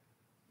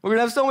 We're going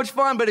to have so much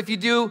fun, but if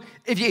you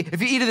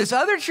eat of this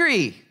other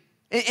tree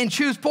and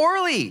choose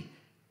poorly,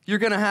 you're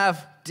going to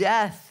have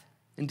death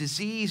and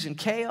disease and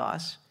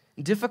chaos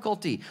and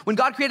difficulty. When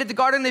God created the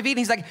Garden of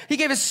Eden, he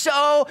gave us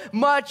so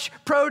much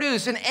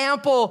produce and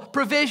ample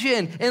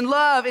provision and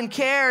love and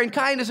care and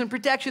kindness and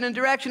protection and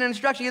direction and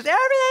instruction. He goes,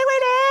 everything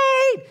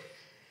we need.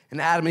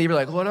 And Adam and Eve are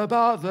like, what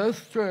about this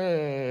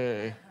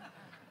tree?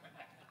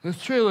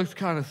 This tree looks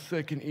kind of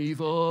sick and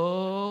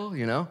evil,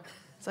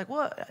 It's like,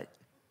 what?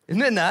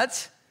 Isn't it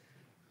nuts?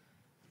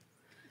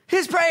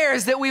 His prayer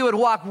is that we would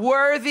walk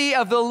worthy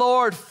of the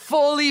Lord,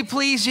 fully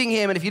pleasing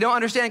him. And if you don't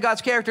understand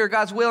God's character,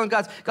 God's will, and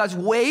God's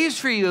ways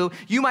for you,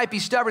 you might be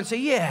stubborn and say,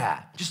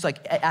 yeah, just like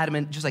Adam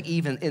and just like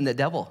Eve and the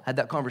devil had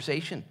that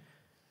conversation.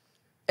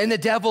 And the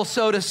devil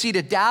sowed a seed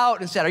of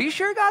doubt and said, are you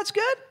sure God's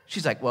good?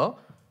 She's like, well,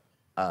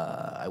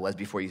 I was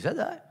before you said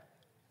that.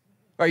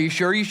 Are you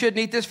sure you shouldn't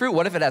eat this fruit?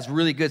 What if it has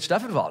really good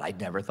stuff involved?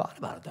 I'd never thought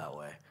about it that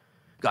way.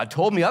 God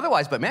told me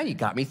otherwise, but man, you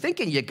got me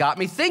thinking.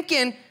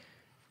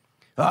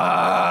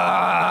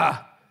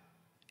 And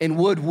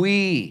would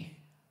we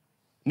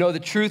know the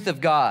truth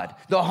of God,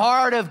 the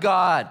heart of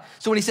God?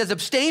 So when he says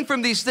abstain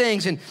from these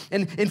things and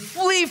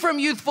flee from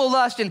youthful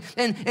lust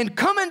and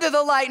come into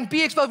the light and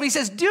be exposed, when he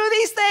says do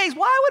these things,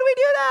 why would we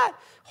do that?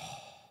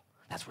 Oh,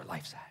 that's where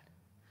life's at.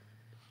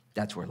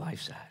 That's where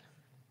life's at.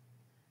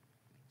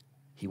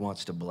 He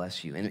wants to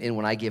bless you. And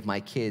when I give my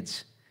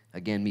kids,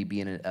 again, me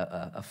being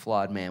a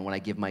flawed man, when I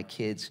give my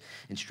kids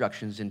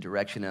instructions and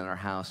direction in our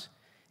house,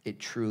 it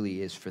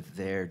truly is for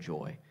their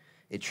joy.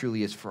 It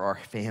truly is for our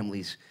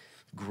family's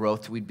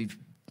growth. We'd be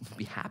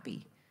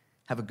happy,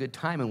 have a good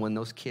time. And when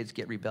those kids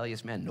get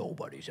rebellious, man,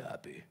 nobody's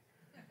happy.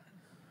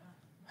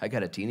 I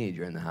got a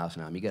teenager in the house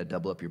now. You got to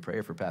double up your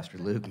prayer for Pastor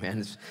Luke, man.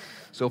 It's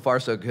so far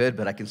so good,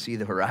 but I can see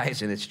the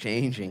horizon. It's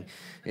changing.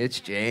 It's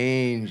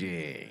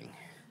changing.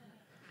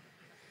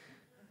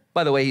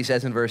 By the way, he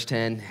says in verse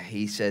 10,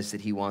 he says that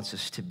he wants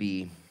us to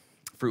be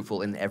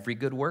fruitful in every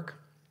good work.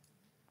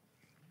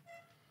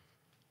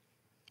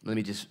 Let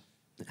me just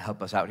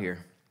help us out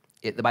here.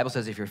 The Bible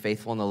says if you're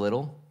faithful in the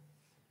little,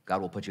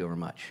 God will put you over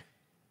much.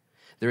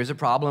 There is a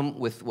problem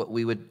with what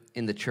we would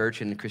in the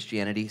church and in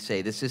Christianity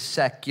say, this is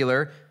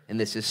secular and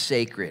this is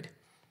sacred.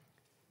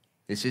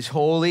 This is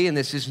holy and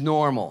this is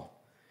normal.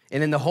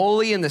 And in the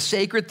holy and the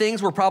sacred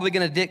things, we're probably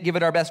going to give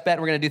it our best bet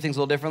and we're going to do things a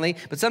little differently.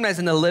 But sometimes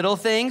in the little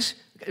things,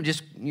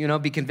 just,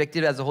 be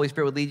convicted as the Holy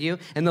Spirit would lead you.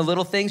 In the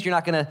little things, you're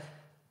not going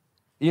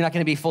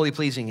to be fully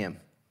pleasing him.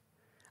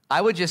 I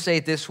would just say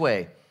it this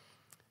way.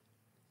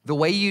 The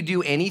way you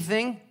do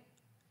anything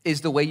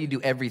is the way you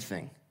do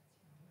everything.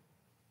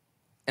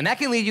 And that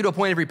can lead you to a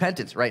point of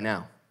repentance right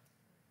now.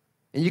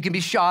 And you can be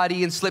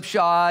shoddy and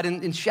slipshod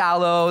and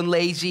shallow and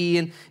lazy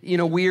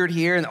and, weird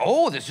here. And,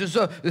 this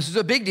is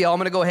a big deal. I'm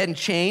going to go ahead and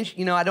change.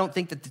 I don't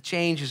think that the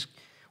change is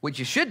what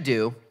you should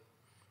do.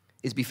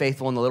 is be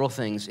faithful in the little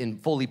things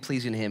and fully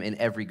pleasing him in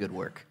every good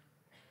work.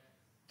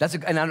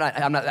 And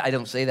I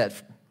don't say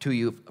that to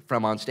you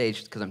from on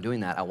stage because I'm doing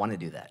that. I want to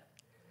do that.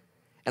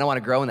 And I want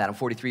to grow in that. I'm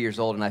 43 years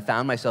old, and I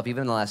found myself,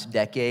 even in the last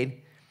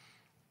decade,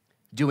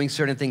 doing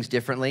certain things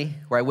differently,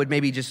 where I would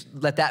maybe just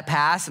let that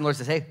pass, and the Lord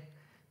says, hey,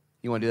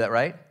 you want to do that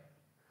right?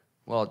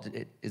 Well,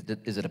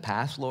 is it a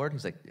pass, Lord?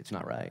 He's like, it's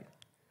not right.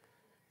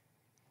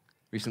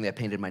 Recently, I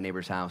painted my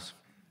neighbor's house,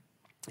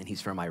 and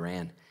he's from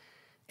Iran.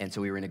 And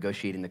so we were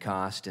negotiating the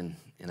cost, and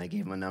I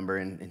gave him a number,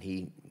 and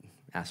he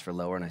asked for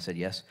lower, and I said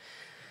yes.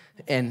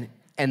 And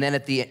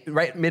then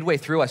right midway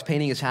through, I was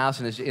painting his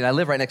house, and I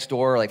live right next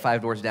door, like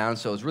 5 doors down,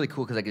 so it was really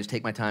cool because I could just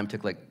take my time. It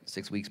took like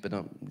 6 weeks, but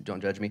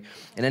don't judge me.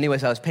 And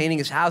anyways, I was painting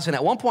his house, and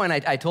at one point,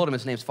 I told him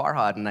his name's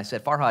Farhad, and I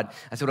said, Farhad,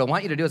 what I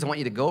want you to do is I want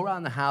you to go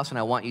around the house, and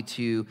I want you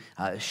to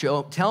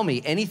tell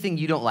me anything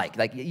you don't like.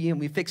 Like,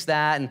 we fix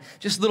that, and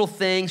just little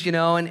things,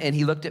 and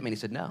he looked at me, and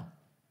he said, no.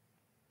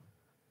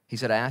 He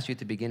said, I asked you at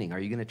the beginning, are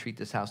you going to treat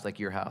this house like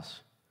your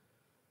house?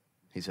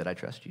 He said, I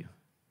trust you.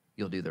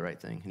 You'll do the right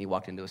thing. And he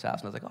walked into his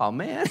house, and I was like, oh,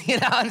 man.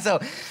 And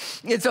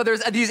so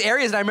there's these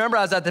areas, and I remember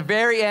I was at the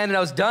very end, and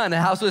I was done. The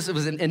house was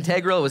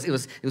integral. It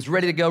was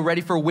ready to go,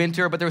 ready for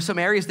winter. But there were some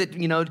areas that,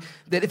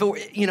 that if it were,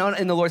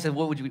 and the Lord said,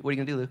 what are you going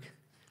to do, Luke?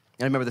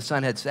 And I remember the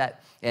sun had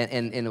set,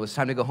 and it was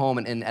time to go home,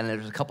 and there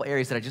was a couple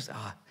areas that I just,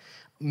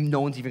 no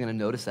one's even going to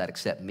notice that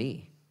except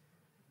me.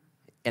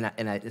 And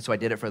so I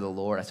did it for the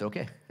Lord. I said,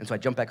 okay. And so I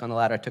jumped back on the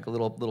ladder. I took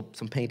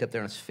some paint up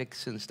there, and I was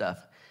fixing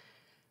stuff.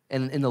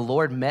 And the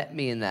Lord met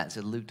me in that and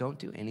said, Luke, don't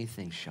do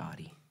anything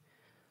shoddy.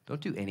 Don't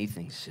do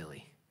anything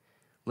silly.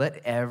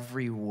 Let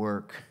every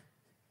work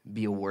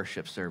be a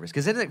worship service.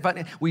 Because isn't it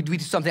funny? We do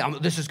something,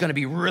 this is going to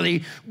be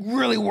really,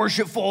 really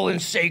worshipful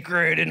and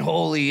sacred and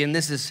holy. And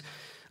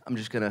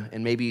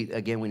and maybe,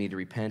 again, we need to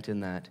repent in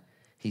that.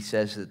 He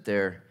says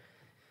that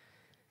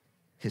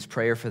his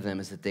prayer for them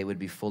is that they would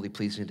be fully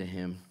pleasing to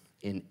him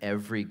in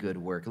every good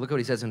work. Look what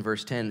he says in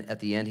verse 10 at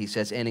the end. He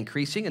says, and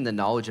increasing in the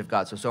knowledge of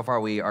God. So far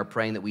we are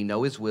praying that we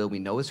know his will, we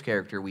know his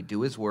character, we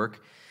do his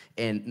work.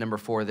 And number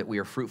 4, that we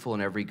are fruitful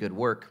in every good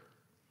work.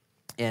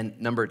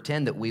 And number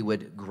 10, that we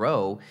would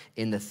grow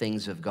in the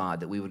things of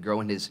God, that we would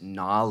grow in his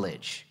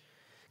knowledge.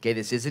 Okay,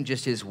 this isn't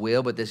just his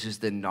will, but this is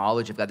the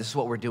knowledge of God. This is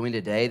what we're doing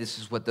today. This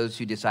is what those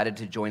who decided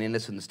to join in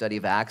us in the study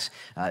of Acts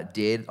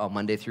did on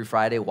Monday through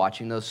Friday,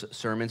 watching those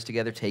sermons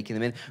together, taking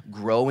them in,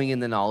 growing in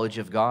the knowledge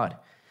of God.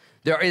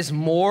 There is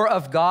more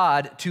of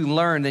God to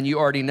learn than you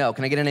already know.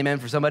 Can I get an amen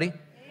for somebody? Amen.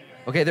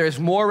 Okay, there's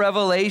more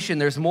revelation,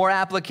 there's more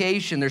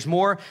application, there's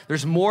more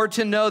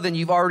to know than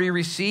you've already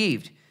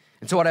received.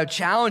 And so what I would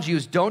challenge you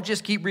is don't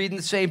just keep reading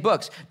the same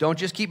books. Don't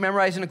just keep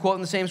memorizing and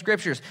quoting the same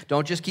scriptures.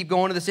 Don't just keep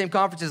going to the same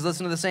conferences,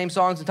 listening to the same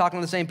songs and talking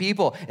to the same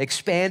people.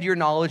 Expand your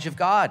knowledge of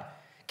God.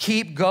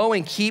 Keep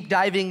going, keep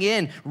diving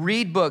in,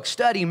 read books,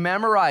 study,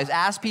 memorize,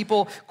 ask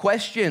people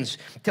questions,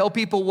 tell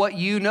people what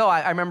you know.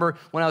 I remember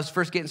when I was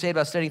first getting saved,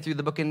 I was studying through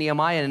the book of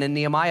Nehemiah, and in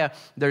Nehemiah,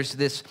 there's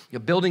this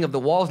building of the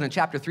walls, and in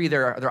chapter 3,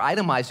 they're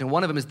itemized, and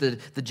one of them is the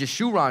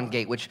Jeshurun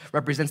gate, which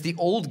represents the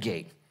old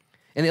gate.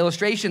 And the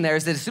illustration there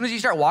is that as soon as you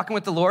start walking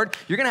with the Lord,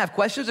 you're going to have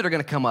questions that are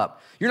going to come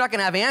up. You're not going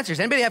to have answers.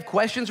 Anybody have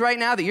questions right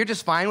now that you're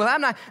just fine with?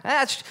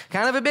 That's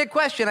kind of a big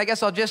question. I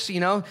guess I'll just,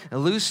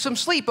 lose some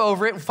sleep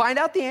over it and find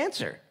out the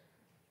answer.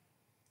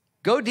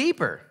 Go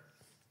deeper.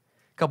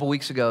 A couple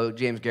weeks ago,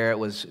 James Garrett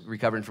was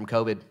recovering from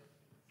COVID,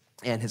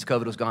 and his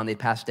COVID was gone. They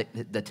passed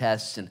the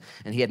tests, and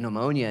he had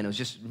pneumonia, and it was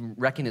just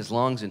wrecking his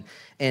lungs.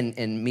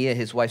 And Mia,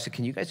 his wife, said,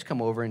 can you guys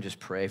come over and just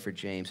pray for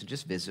James and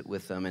just visit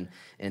with him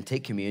and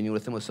take communion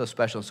with him? It was so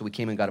special. And so we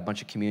came and got a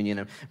bunch of communion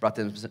and brought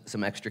them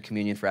some extra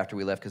communion for after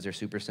we left because they're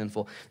super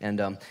sinful. And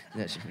I'm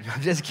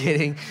just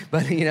kidding,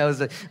 but,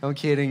 I'm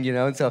kidding,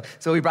 And so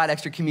we brought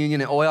extra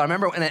communion and oil. I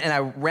remember, and I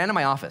ran to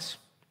my office.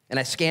 And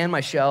I scanned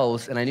my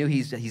shelves, and I knew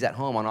he's at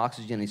home on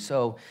oxygen. And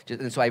so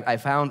I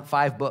found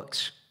 5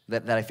 books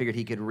that I figured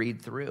he could read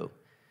through.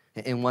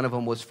 And one of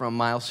them was from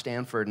Miles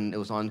Stanford, and it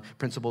was on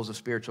principles of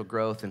spiritual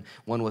growth. And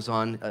one was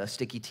on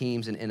sticky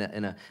teams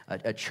in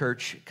a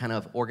church kind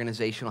of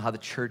organizational, how the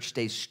church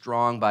stays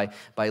strong by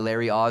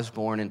Larry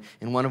Osborne.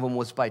 And one of them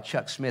was by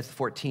Chuck Smith,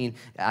 14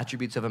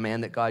 attributes of a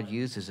man that God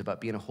uses,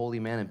 about being a holy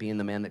man and being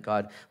the man that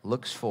God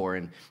looks for.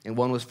 And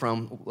one was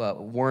from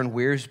Warren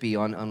Wiersbe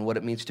on what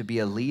it means to be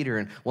a leader.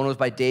 And one was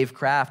by Dave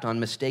Kraft on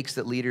mistakes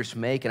that leaders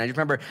make. And I just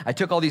remember I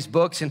took all these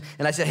books, and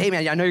I said, hey,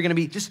 man, I know you're going to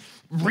be, just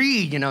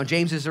read.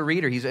 James is a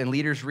reader. And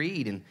leaders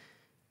read,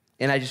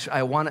 and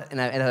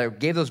I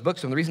gave those books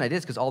to him. The reason I did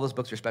is because all those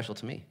books are special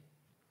to me.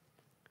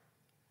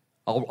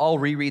 I'll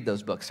reread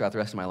those books throughout the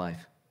rest of my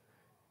life.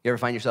 You ever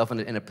find yourself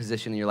in a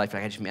position in your life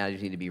like I just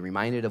need to be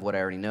reminded of what I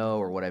already know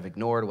or what I've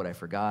ignored, what I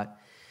forgot?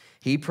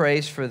 He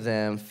prays for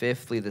them,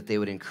 fifthly, that they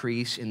would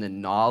increase in the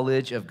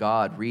knowledge of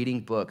God,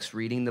 reading books,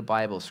 reading the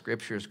Bible,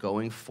 scriptures,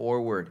 going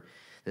forward,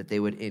 that they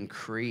would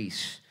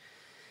increase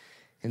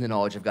in the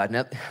knowledge of God.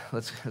 Now,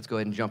 let's go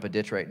ahead and jump a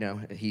ditch right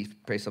now. He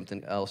prays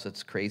something else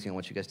that's crazy. I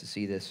want you guys to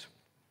see this.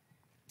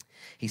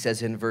 He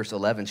says in verse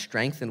 11,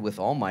 strengthened with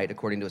all might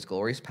according to his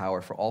glorious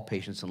power for all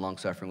patience and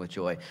long-suffering with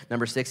joy.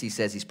 Number 6, he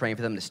says he's praying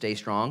for them to stay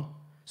strong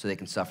so they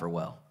can suffer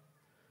well.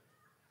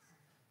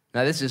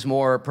 Now, this is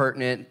more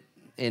pertinent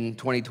in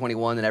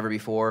 2021 than ever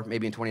before.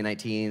 Maybe in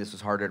 2019, this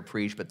was harder to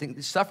preach, but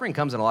suffering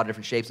comes in a lot of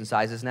different shapes and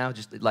sizes now.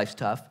 Just life's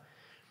tough.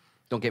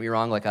 Don't get me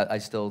wrong, like I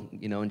still,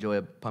 enjoy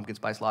a pumpkin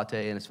spice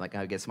latte, and it's like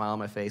I get a smile on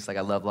my face, like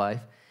I love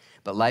life.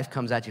 But life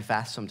comes at you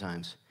fast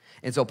sometimes.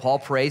 And so Paul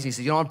prays, he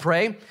says, I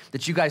pray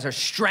that you guys are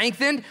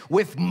strengthened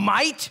with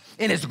might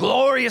in his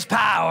glorious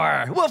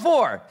power. What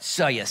for?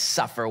 So you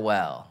suffer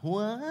well.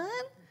 What?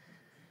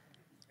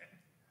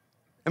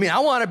 I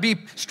want to be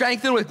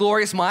strengthened with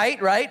glorious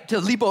might, right? To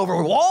leap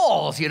over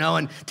walls,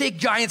 and take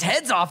giants'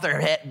 heads off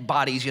their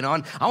bodies, and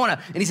I want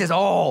to, and he says,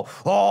 I'm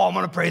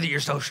going to pray that you're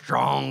so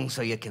strong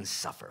so you can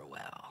suffer well.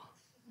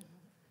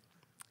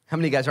 How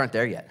many of you guys aren't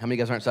there yet? How many of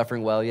you guys aren't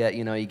suffering well yet?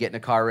 You get in a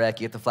car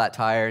wreck, you get the flat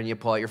tire, and you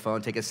pull out your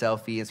phone, take a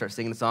selfie, and start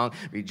singing the song,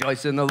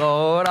 rejoice in the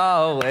Lord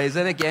always,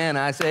 and again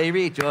I say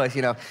rejoice,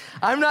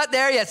 I'm not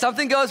there yet.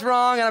 Something goes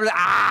wrong, and I'm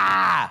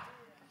like,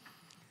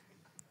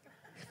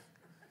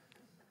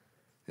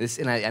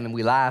 And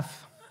we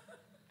laugh,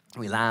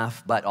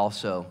 but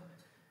also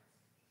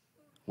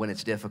when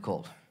it's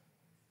difficult.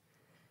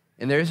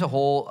 And there's a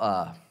whole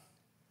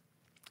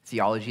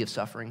theology of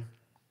suffering.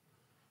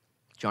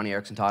 Johnny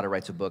Erickson Tada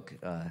writes a book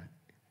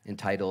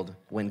entitled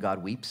When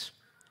God Weeps,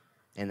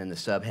 and then the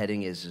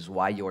subheading is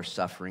why your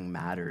suffering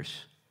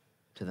matters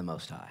to the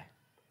Most High.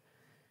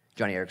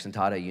 Johnny Erickson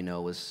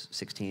Tada, was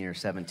 16 or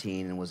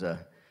 17 and was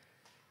a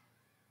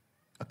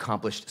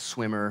accomplished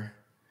swimmer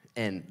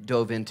and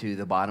dove into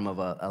the bottom of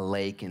a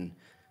lake and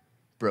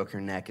broke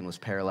her neck and was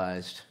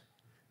paralyzed,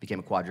 became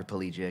a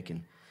quadriplegic,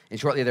 and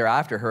shortly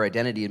thereafter, her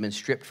identity had been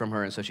stripped from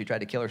her, and so she tried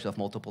to kill herself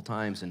multiple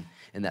times,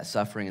 and that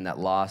suffering and that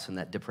loss and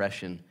that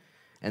depression.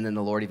 And then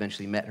the Lord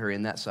eventually met her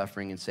in that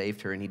suffering and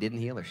saved her, and he didn't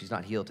heal her. She's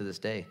not healed to this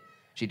day.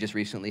 She just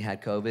recently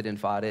had COVID and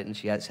fought it, and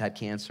she has had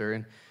cancer,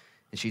 and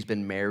she's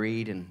been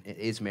married and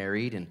is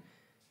married, and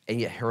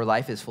yet her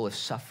life is full of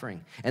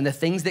suffering. And the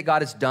things that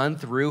God has done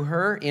through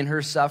her in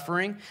her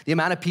suffering, the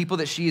amount of people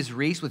that she has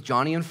reached with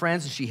Johnny and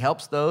friends, and she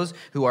helps those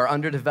who are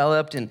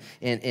underdeveloped and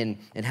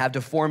have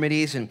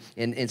deformities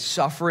and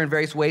suffer in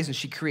various ways, and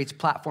she creates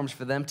platforms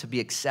for them to be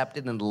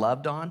accepted and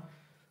loved on,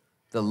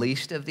 the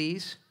least of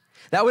these.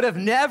 That would have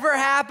never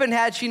happened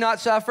had she not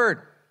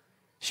suffered.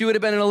 She would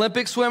have been an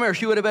Olympic swimmer.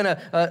 She would have been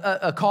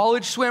a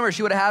college swimmer.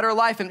 She would have had her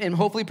life and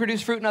hopefully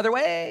produced fruit in other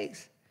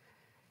ways.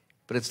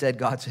 But instead,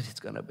 God said, it's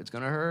gonna hurt, it's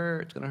gonna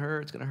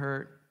hurt, it's gonna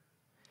hurt.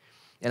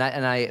 And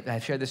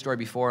I've shared this story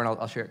before, and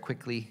I'll share it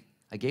quickly.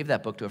 I gave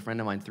that book to a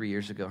friend of mine 3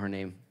 years ago. Her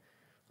name,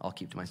 I'll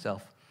keep to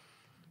myself.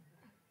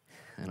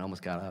 And I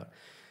almost got out.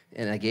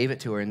 And I gave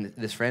it to her, and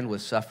this friend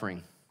was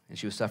suffering, and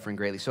she was suffering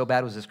greatly. So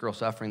bad was this girl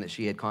suffering that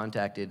she had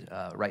contacted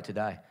Right to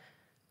Die.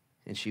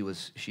 And she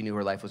knew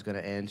her life was going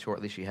to end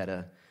shortly. She had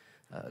a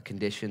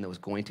condition that was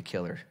going to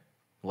kill her. It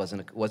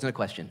wasn't a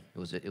question.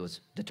 It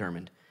was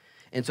determined.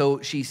 And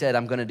so she said,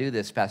 I'm going to do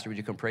this. Pastor, would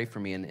you come pray for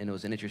me? And it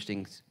was an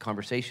interesting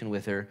conversation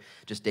with her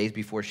just days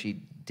before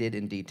she did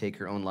indeed take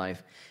her own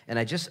life. And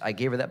I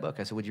gave her that book.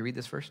 I said, would you read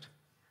this first?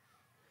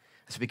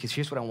 I said, because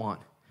here's what I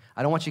want.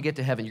 I don't want you to get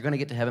to heaven. You're going to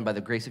get to heaven by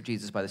the grace of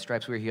Jesus, by the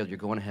stripes we were healed. You're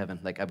going to heaven.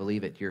 Like, I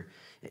believe it.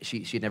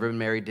 She had never been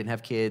married, didn't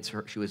have kids.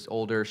 She was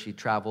older. She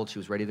traveled. She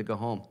was ready to go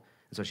home.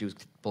 And so she was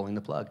pulling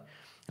the plug.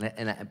 But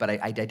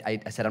I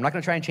said, I'm not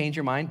going to try and change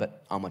your mind,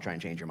 but I'm going to try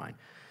and change your mind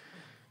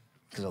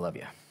because I love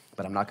you.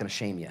 But I'm not going to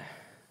shame you.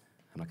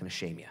 I'm not going to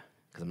shame you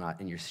because I'm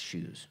not in your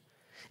shoes.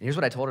 And here's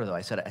what I told her, though.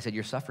 I said,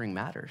 your suffering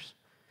matters.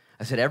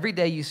 I said, every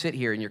day you sit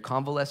here in your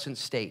convalescent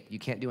state, you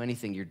can't do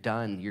anything. You're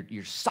done.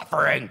 You're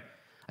suffering.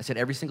 I said,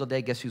 every single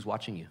day, guess who's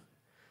watching you?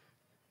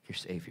 Your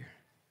Savior.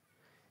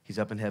 He's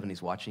up in heaven.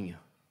 He's watching you.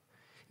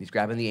 He's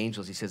grabbing the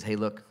angels. He says, hey,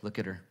 look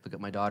at her. Look at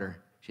my daughter.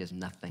 She has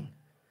nothing.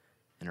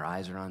 And her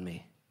eyes are on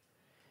me.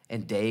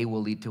 And day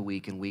will lead to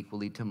week, and week will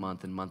lead to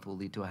month, and month will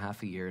lead to a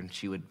half a year, and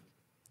she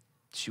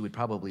would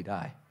probably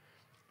die.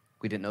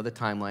 We didn't know the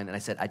timeline, and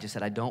I just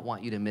said, I don't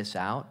want you to miss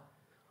out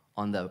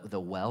on the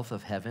wealth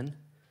of heaven.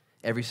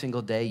 Every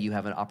single day you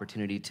have an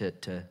opportunity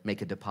to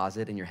make a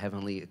deposit in your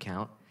heavenly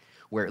account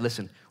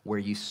where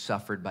you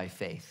suffered by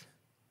faith.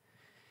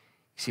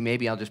 See,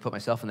 maybe I'll just put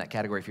myself in that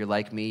category. If you're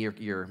like me,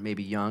 you're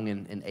maybe young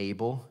and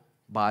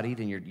able-bodied,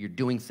 and you're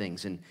doing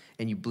things, and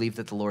you believe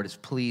that the Lord is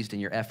pleased in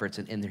your efforts,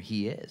 and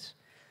He is.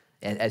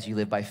 As you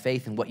live by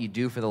faith, and what you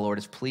do for the Lord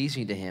is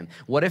pleasing to Him.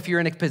 What if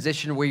you're in a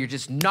position where you're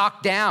just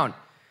knocked down?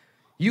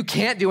 You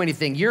can't do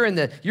anything. You're in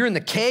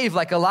the cave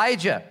like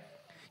Elijah.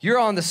 You're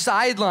on the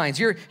sidelines.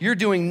 You're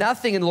doing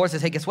nothing, and the Lord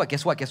says, hey, guess what?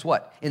 Guess what? Guess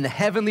what? In the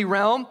heavenly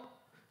realm,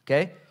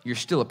 okay, you're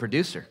still a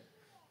producer.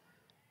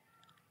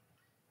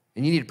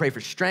 And you need to pray for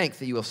strength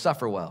that you will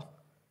suffer well.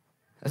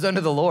 as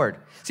unto the Lord.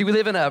 See, we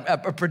live in a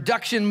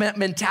production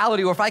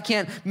mentality where if I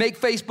can't make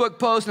Facebook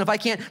posts and if I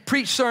can't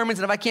preach sermons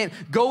and if I can't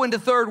go into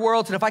third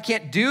worlds and if I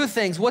can't do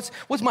things, what's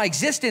my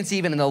existence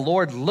even? And the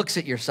Lord looks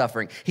at your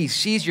suffering. He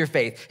sees your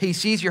faith. He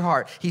sees your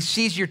heart. He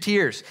sees your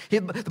tears.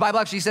 The Bible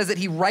actually says that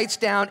he writes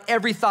down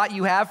every thought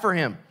you have for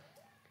him.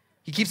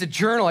 He keeps a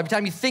journal every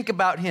time you think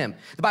about him.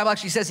 The Bible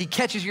actually says he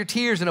catches your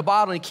tears in a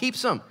bottle and he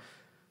keeps them.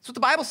 That's what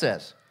the Bible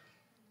says.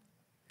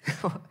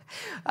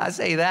 I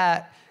say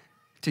that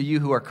to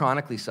you who are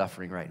chronically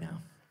suffering right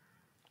now.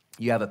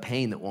 You have a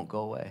pain that won't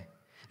go away.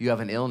 You have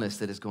an illness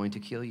that is going to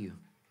kill you.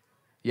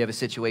 You have a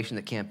situation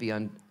that can't be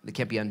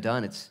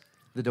undone. It's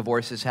the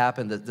divorces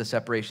happen, the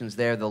separation's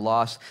there, the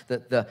loss,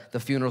 the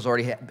funeral's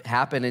already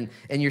happened,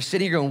 and you're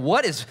sitting here going,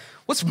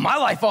 what's my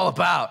life all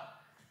about?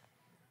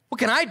 What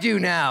can I do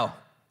now?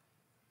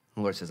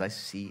 The Lord says, I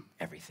see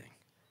everything.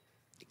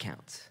 It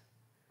counts.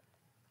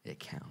 It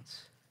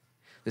counts.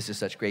 This is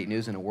such great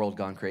news in a world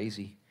gone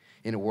crazy,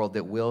 in a world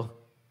that will.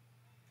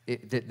 As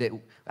a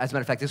matter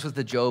of fact, this was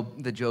the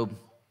Job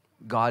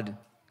God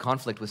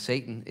conflict with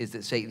Satan, is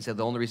that Satan said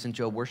the only reason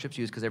Job worships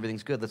you is because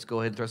everything's good. Let's go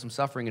ahead and throw some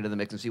suffering into the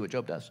mix and see what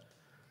Job does.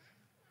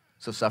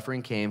 So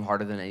suffering came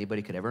harder than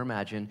anybody could ever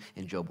imagine,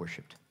 and Job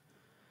worshiped.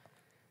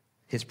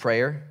 His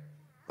prayer,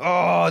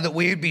 that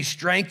we would be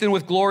strengthened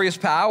with glorious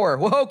power.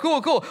 Whoa,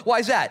 cool. Why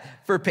is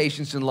that? For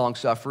patience and long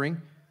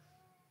suffering.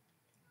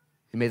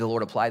 And may the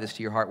Lord apply this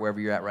to your heart wherever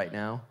you're at right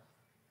now.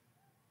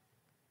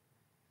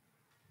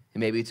 And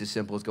maybe it's as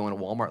simple as going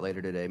to Walmart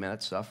later today. Man,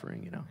 that's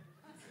suffering, you know.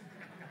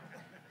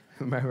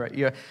 Am I right?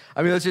 Yeah.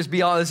 I mean, let's just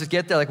be honest. Let's just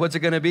get there. Like, what's it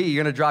going to be?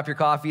 You're going to drop your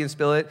coffee and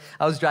spill it?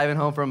 I was driving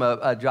home from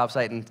a job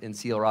site in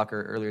Seal Rock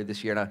earlier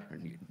this year,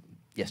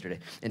 yesterday,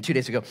 and 2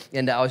 days ago.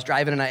 And I was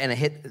driving, and I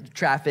hit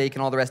traffic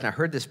and all the rest, and I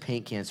heard this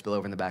paint can spill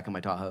over in the back of my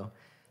Tahoe.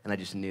 And I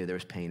just knew there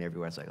was paint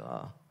everywhere. It's like,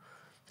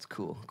 it's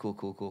cool.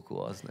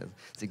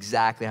 It's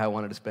exactly how I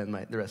wanted to spend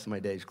the rest of my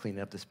day, just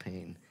cleaning up this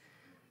paint.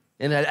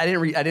 And I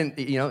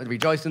didn't,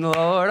 rejoice in the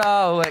Lord.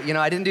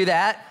 I didn't do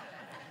that.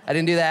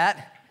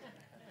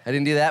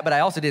 But I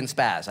also didn't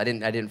spaz. I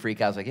didn't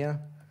freak out. I was like, yeah,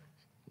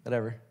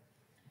 whatever.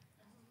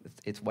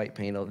 It's white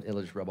paint.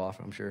 It'll just rub off,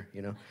 I'm sure,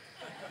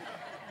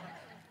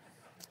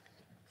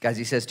 Guys,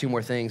 he says two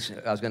more things.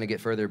 I was going to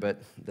get further,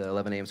 but the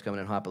 11 a.m. is coming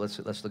in hot. But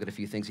let's look at a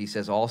few things. He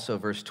says also,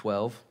 verse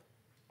 12,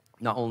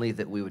 not only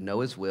that we would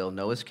know his will,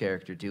 know his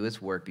character, do his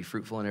work, be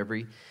fruitful in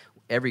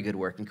every good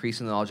work,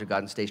 increase in the knowledge of God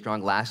and stay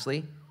strong.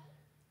 Lastly,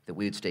 that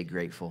we would stay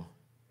grateful,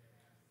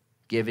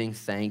 giving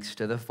thanks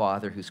to the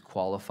Father who's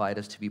qualified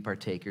us to be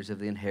partakers of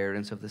the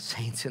inheritance of the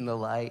saints in the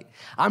light.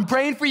 I'm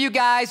praying for you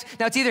guys.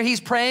 Now, it's either he's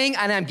praying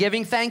and I'm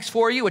giving thanks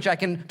for you, which I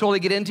can totally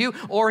get into,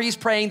 or he's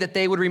praying that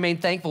they would remain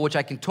thankful, which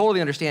I can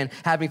totally understand,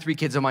 having 3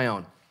 kids of my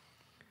own.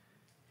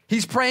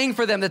 He's praying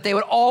for them that they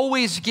would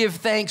always give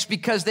thanks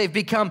because they've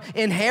become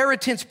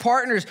inheritance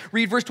partners.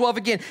 Read verse 12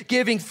 again.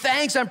 Giving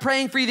thanks. I'm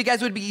praying for you. The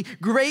guys would be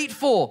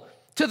grateful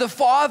to the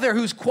Father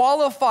who's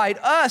qualified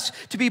us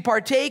to be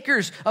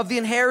partakers of the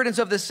inheritance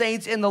of the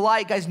saints in the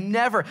light. Guys,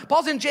 never.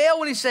 Paul's in jail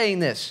when he's saying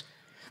this.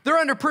 They're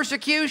under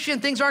persecution.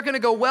 Things aren't going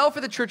to go well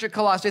for the church at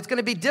Colossae. It's going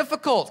to be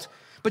difficult.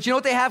 But you know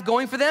what they have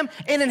going for them?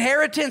 An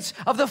inheritance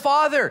of the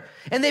Father.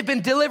 And they've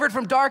been delivered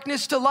from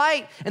darkness to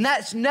light. And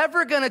that's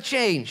never going to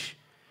change.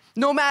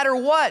 No matter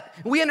what.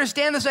 We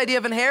understand this idea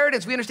of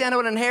inheritance. We understand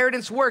how an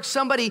inheritance works.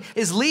 Somebody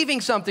is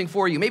leaving something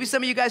for you. Maybe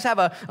some of you guys have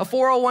a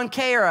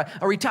 401k or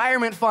a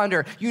retirement fund,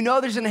 or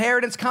there's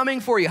inheritance coming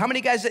for you. How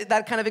many guys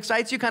that kind of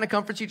excites you, kind of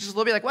comforts you just a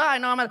little bit, like, well, I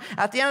know I'm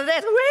at the end of the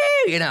day,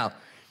 woo,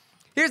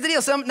 Here's the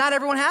deal. Not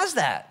everyone has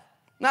that.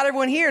 Not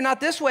everyone here,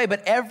 not this way,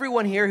 but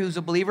everyone here who's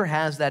a believer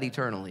has that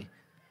eternally.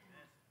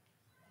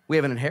 We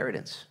have an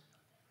inheritance.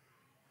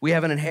 We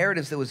have an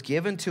inheritance that was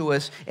given to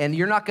us, and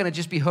you're not going to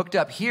just be hooked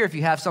up here if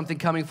you have something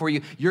coming for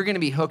you. You're going to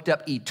be hooked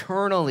up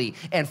eternally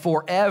and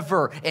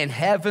forever and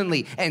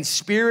heavenly and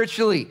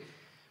spiritually.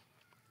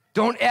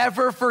 Don't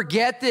ever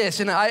forget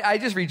this. And I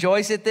just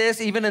rejoice at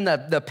this, even in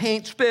the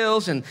paint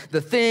spills and the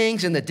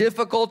things and the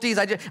difficulties.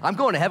 I'm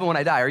going to heaven when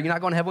I die. Are you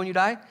not going to heaven when you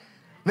die?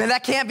 Man,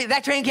 that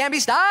train can't be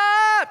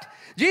stopped.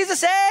 Jesus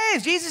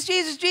saves,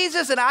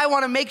 Jesus. And I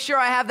want to make sure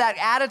I have that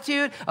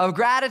attitude of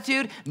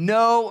gratitude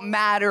no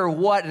matter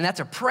what. And that's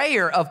a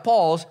prayer of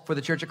Paul's for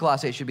the church of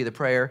Colossae. It should be the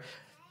prayer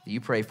that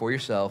you pray for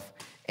yourself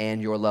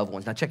and your loved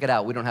ones. Now check it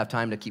out. We don't have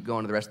time to keep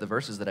going to the rest of the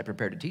verses that I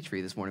prepared to teach for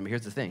you this morning. But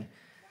here's the thing.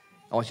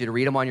 I want you to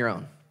read them on your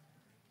own,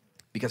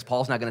 because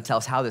Paul's not going to tell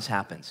us how this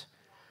happens.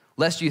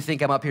 Lest you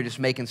think I'm up here just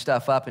making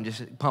stuff up and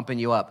just pumping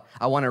you up.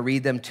 I want to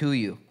read them to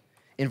you.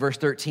 In verse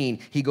 13,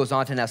 he goes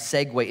on to now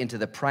segue into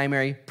the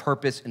primary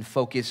purpose and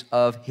focus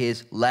of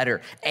his letter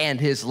and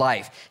his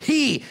life.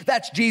 He,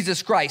 that's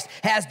Jesus Christ,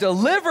 has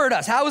delivered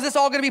us. How is this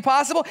all going to be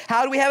possible?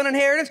 How do we have an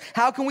inheritance?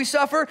 How can we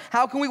suffer?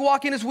 How can we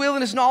walk in his will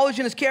and his knowledge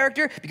and his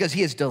character? Because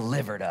he has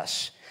delivered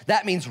us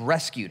That means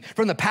rescued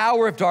from the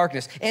power of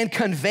darkness and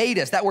conveyed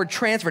us. That word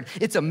transferred,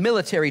 it's a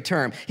military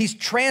term. He's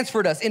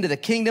transferred us into the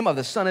kingdom of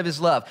the Son of his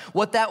love.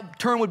 What that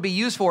term would be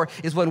used for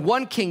is when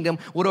one kingdom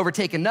would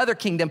overtake another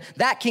kingdom,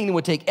 that kingdom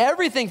would take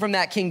everything from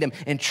that kingdom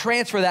and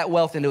transfer that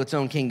wealth into its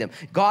own kingdom.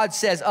 God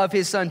says of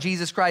his Son,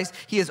 Jesus Christ,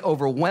 he has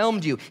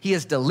overwhelmed you. He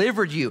has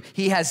delivered you.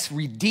 He has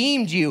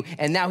redeemed you.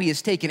 And now he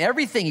has taken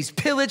everything. He's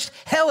pillaged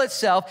hell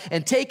itself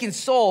and taken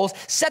souls,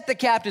 set the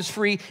captives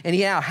free, and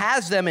he now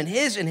has them in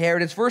his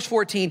inheritance. Verse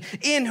 14,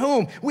 in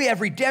whom we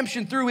have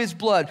redemption through his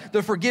blood,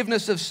 the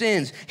forgiveness of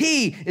sins.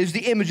 He is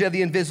the image of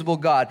the invisible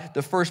God,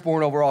 the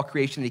firstborn over all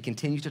creation. And he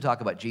continues to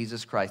talk about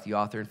Jesus Christ, the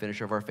author and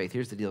finisher of our faith.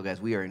 Here's the deal,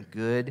 guys. We are in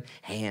good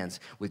hands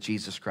with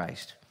Jesus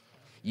Christ.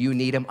 You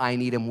need him, I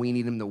need him, we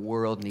need him, the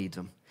world needs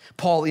him.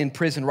 Paul in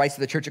prison writes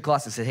to the church at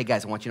Colossae and said, hey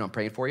guys, I want you to know I'm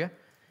praying for you,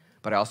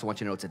 but I also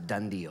want you to know it's a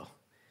done deal.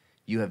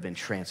 You have been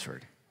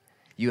transferred.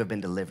 You have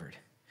been delivered.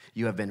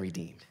 You have been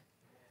redeemed.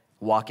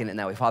 Walk in it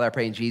that way. Father, I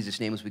pray in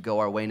Jesus' name as we go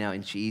our way now.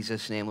 In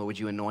Jesus' name, Lord, would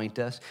you anoint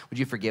us? Would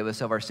you forgive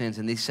us of our sins?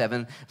 And these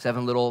seven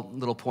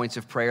little points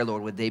of prayer,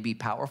 Lord, would they be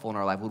powerful in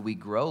our life? Would we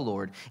grow,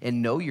 Lord,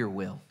 and know your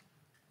will?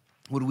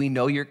 Would we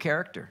know your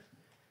character?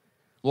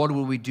 Lord,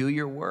 would we do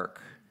your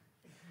work?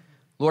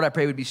 Lord, I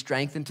pray we'd be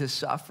strengthened to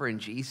suffer in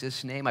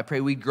Jesus' name. I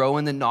pray we'd grow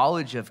in the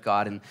knowledge of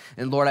God.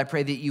 And Lord, I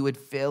pray that you would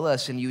fill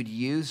us and you would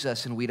use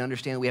us and we'd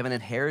understand that we have an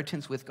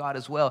inheritance with God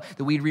as well,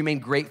 that we'd remain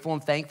grateful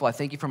and thankful. I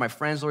thank you for my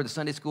friends, Lord, the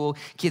Sunday school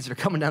kids that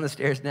are coming down the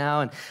stairs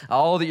now and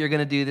all that you're going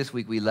to do this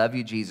week. We love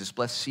you, Jesus.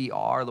 Bless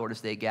CR, Lord,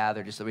 as they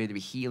gather. Just that we need to be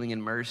healing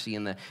and mercy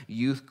in the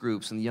youth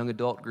groups and the young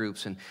adult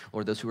groups. And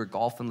Lord, those who are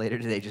golfing later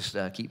today, just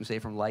keep them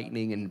safe from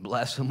lightning and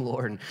bless them,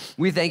 Lord. And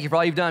we thank you for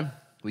all you've done.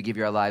 We give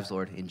you our lives,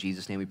 Lord. In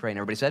Jesus' name we pray. And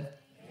everybody said?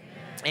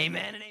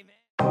 Amen and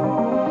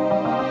amen.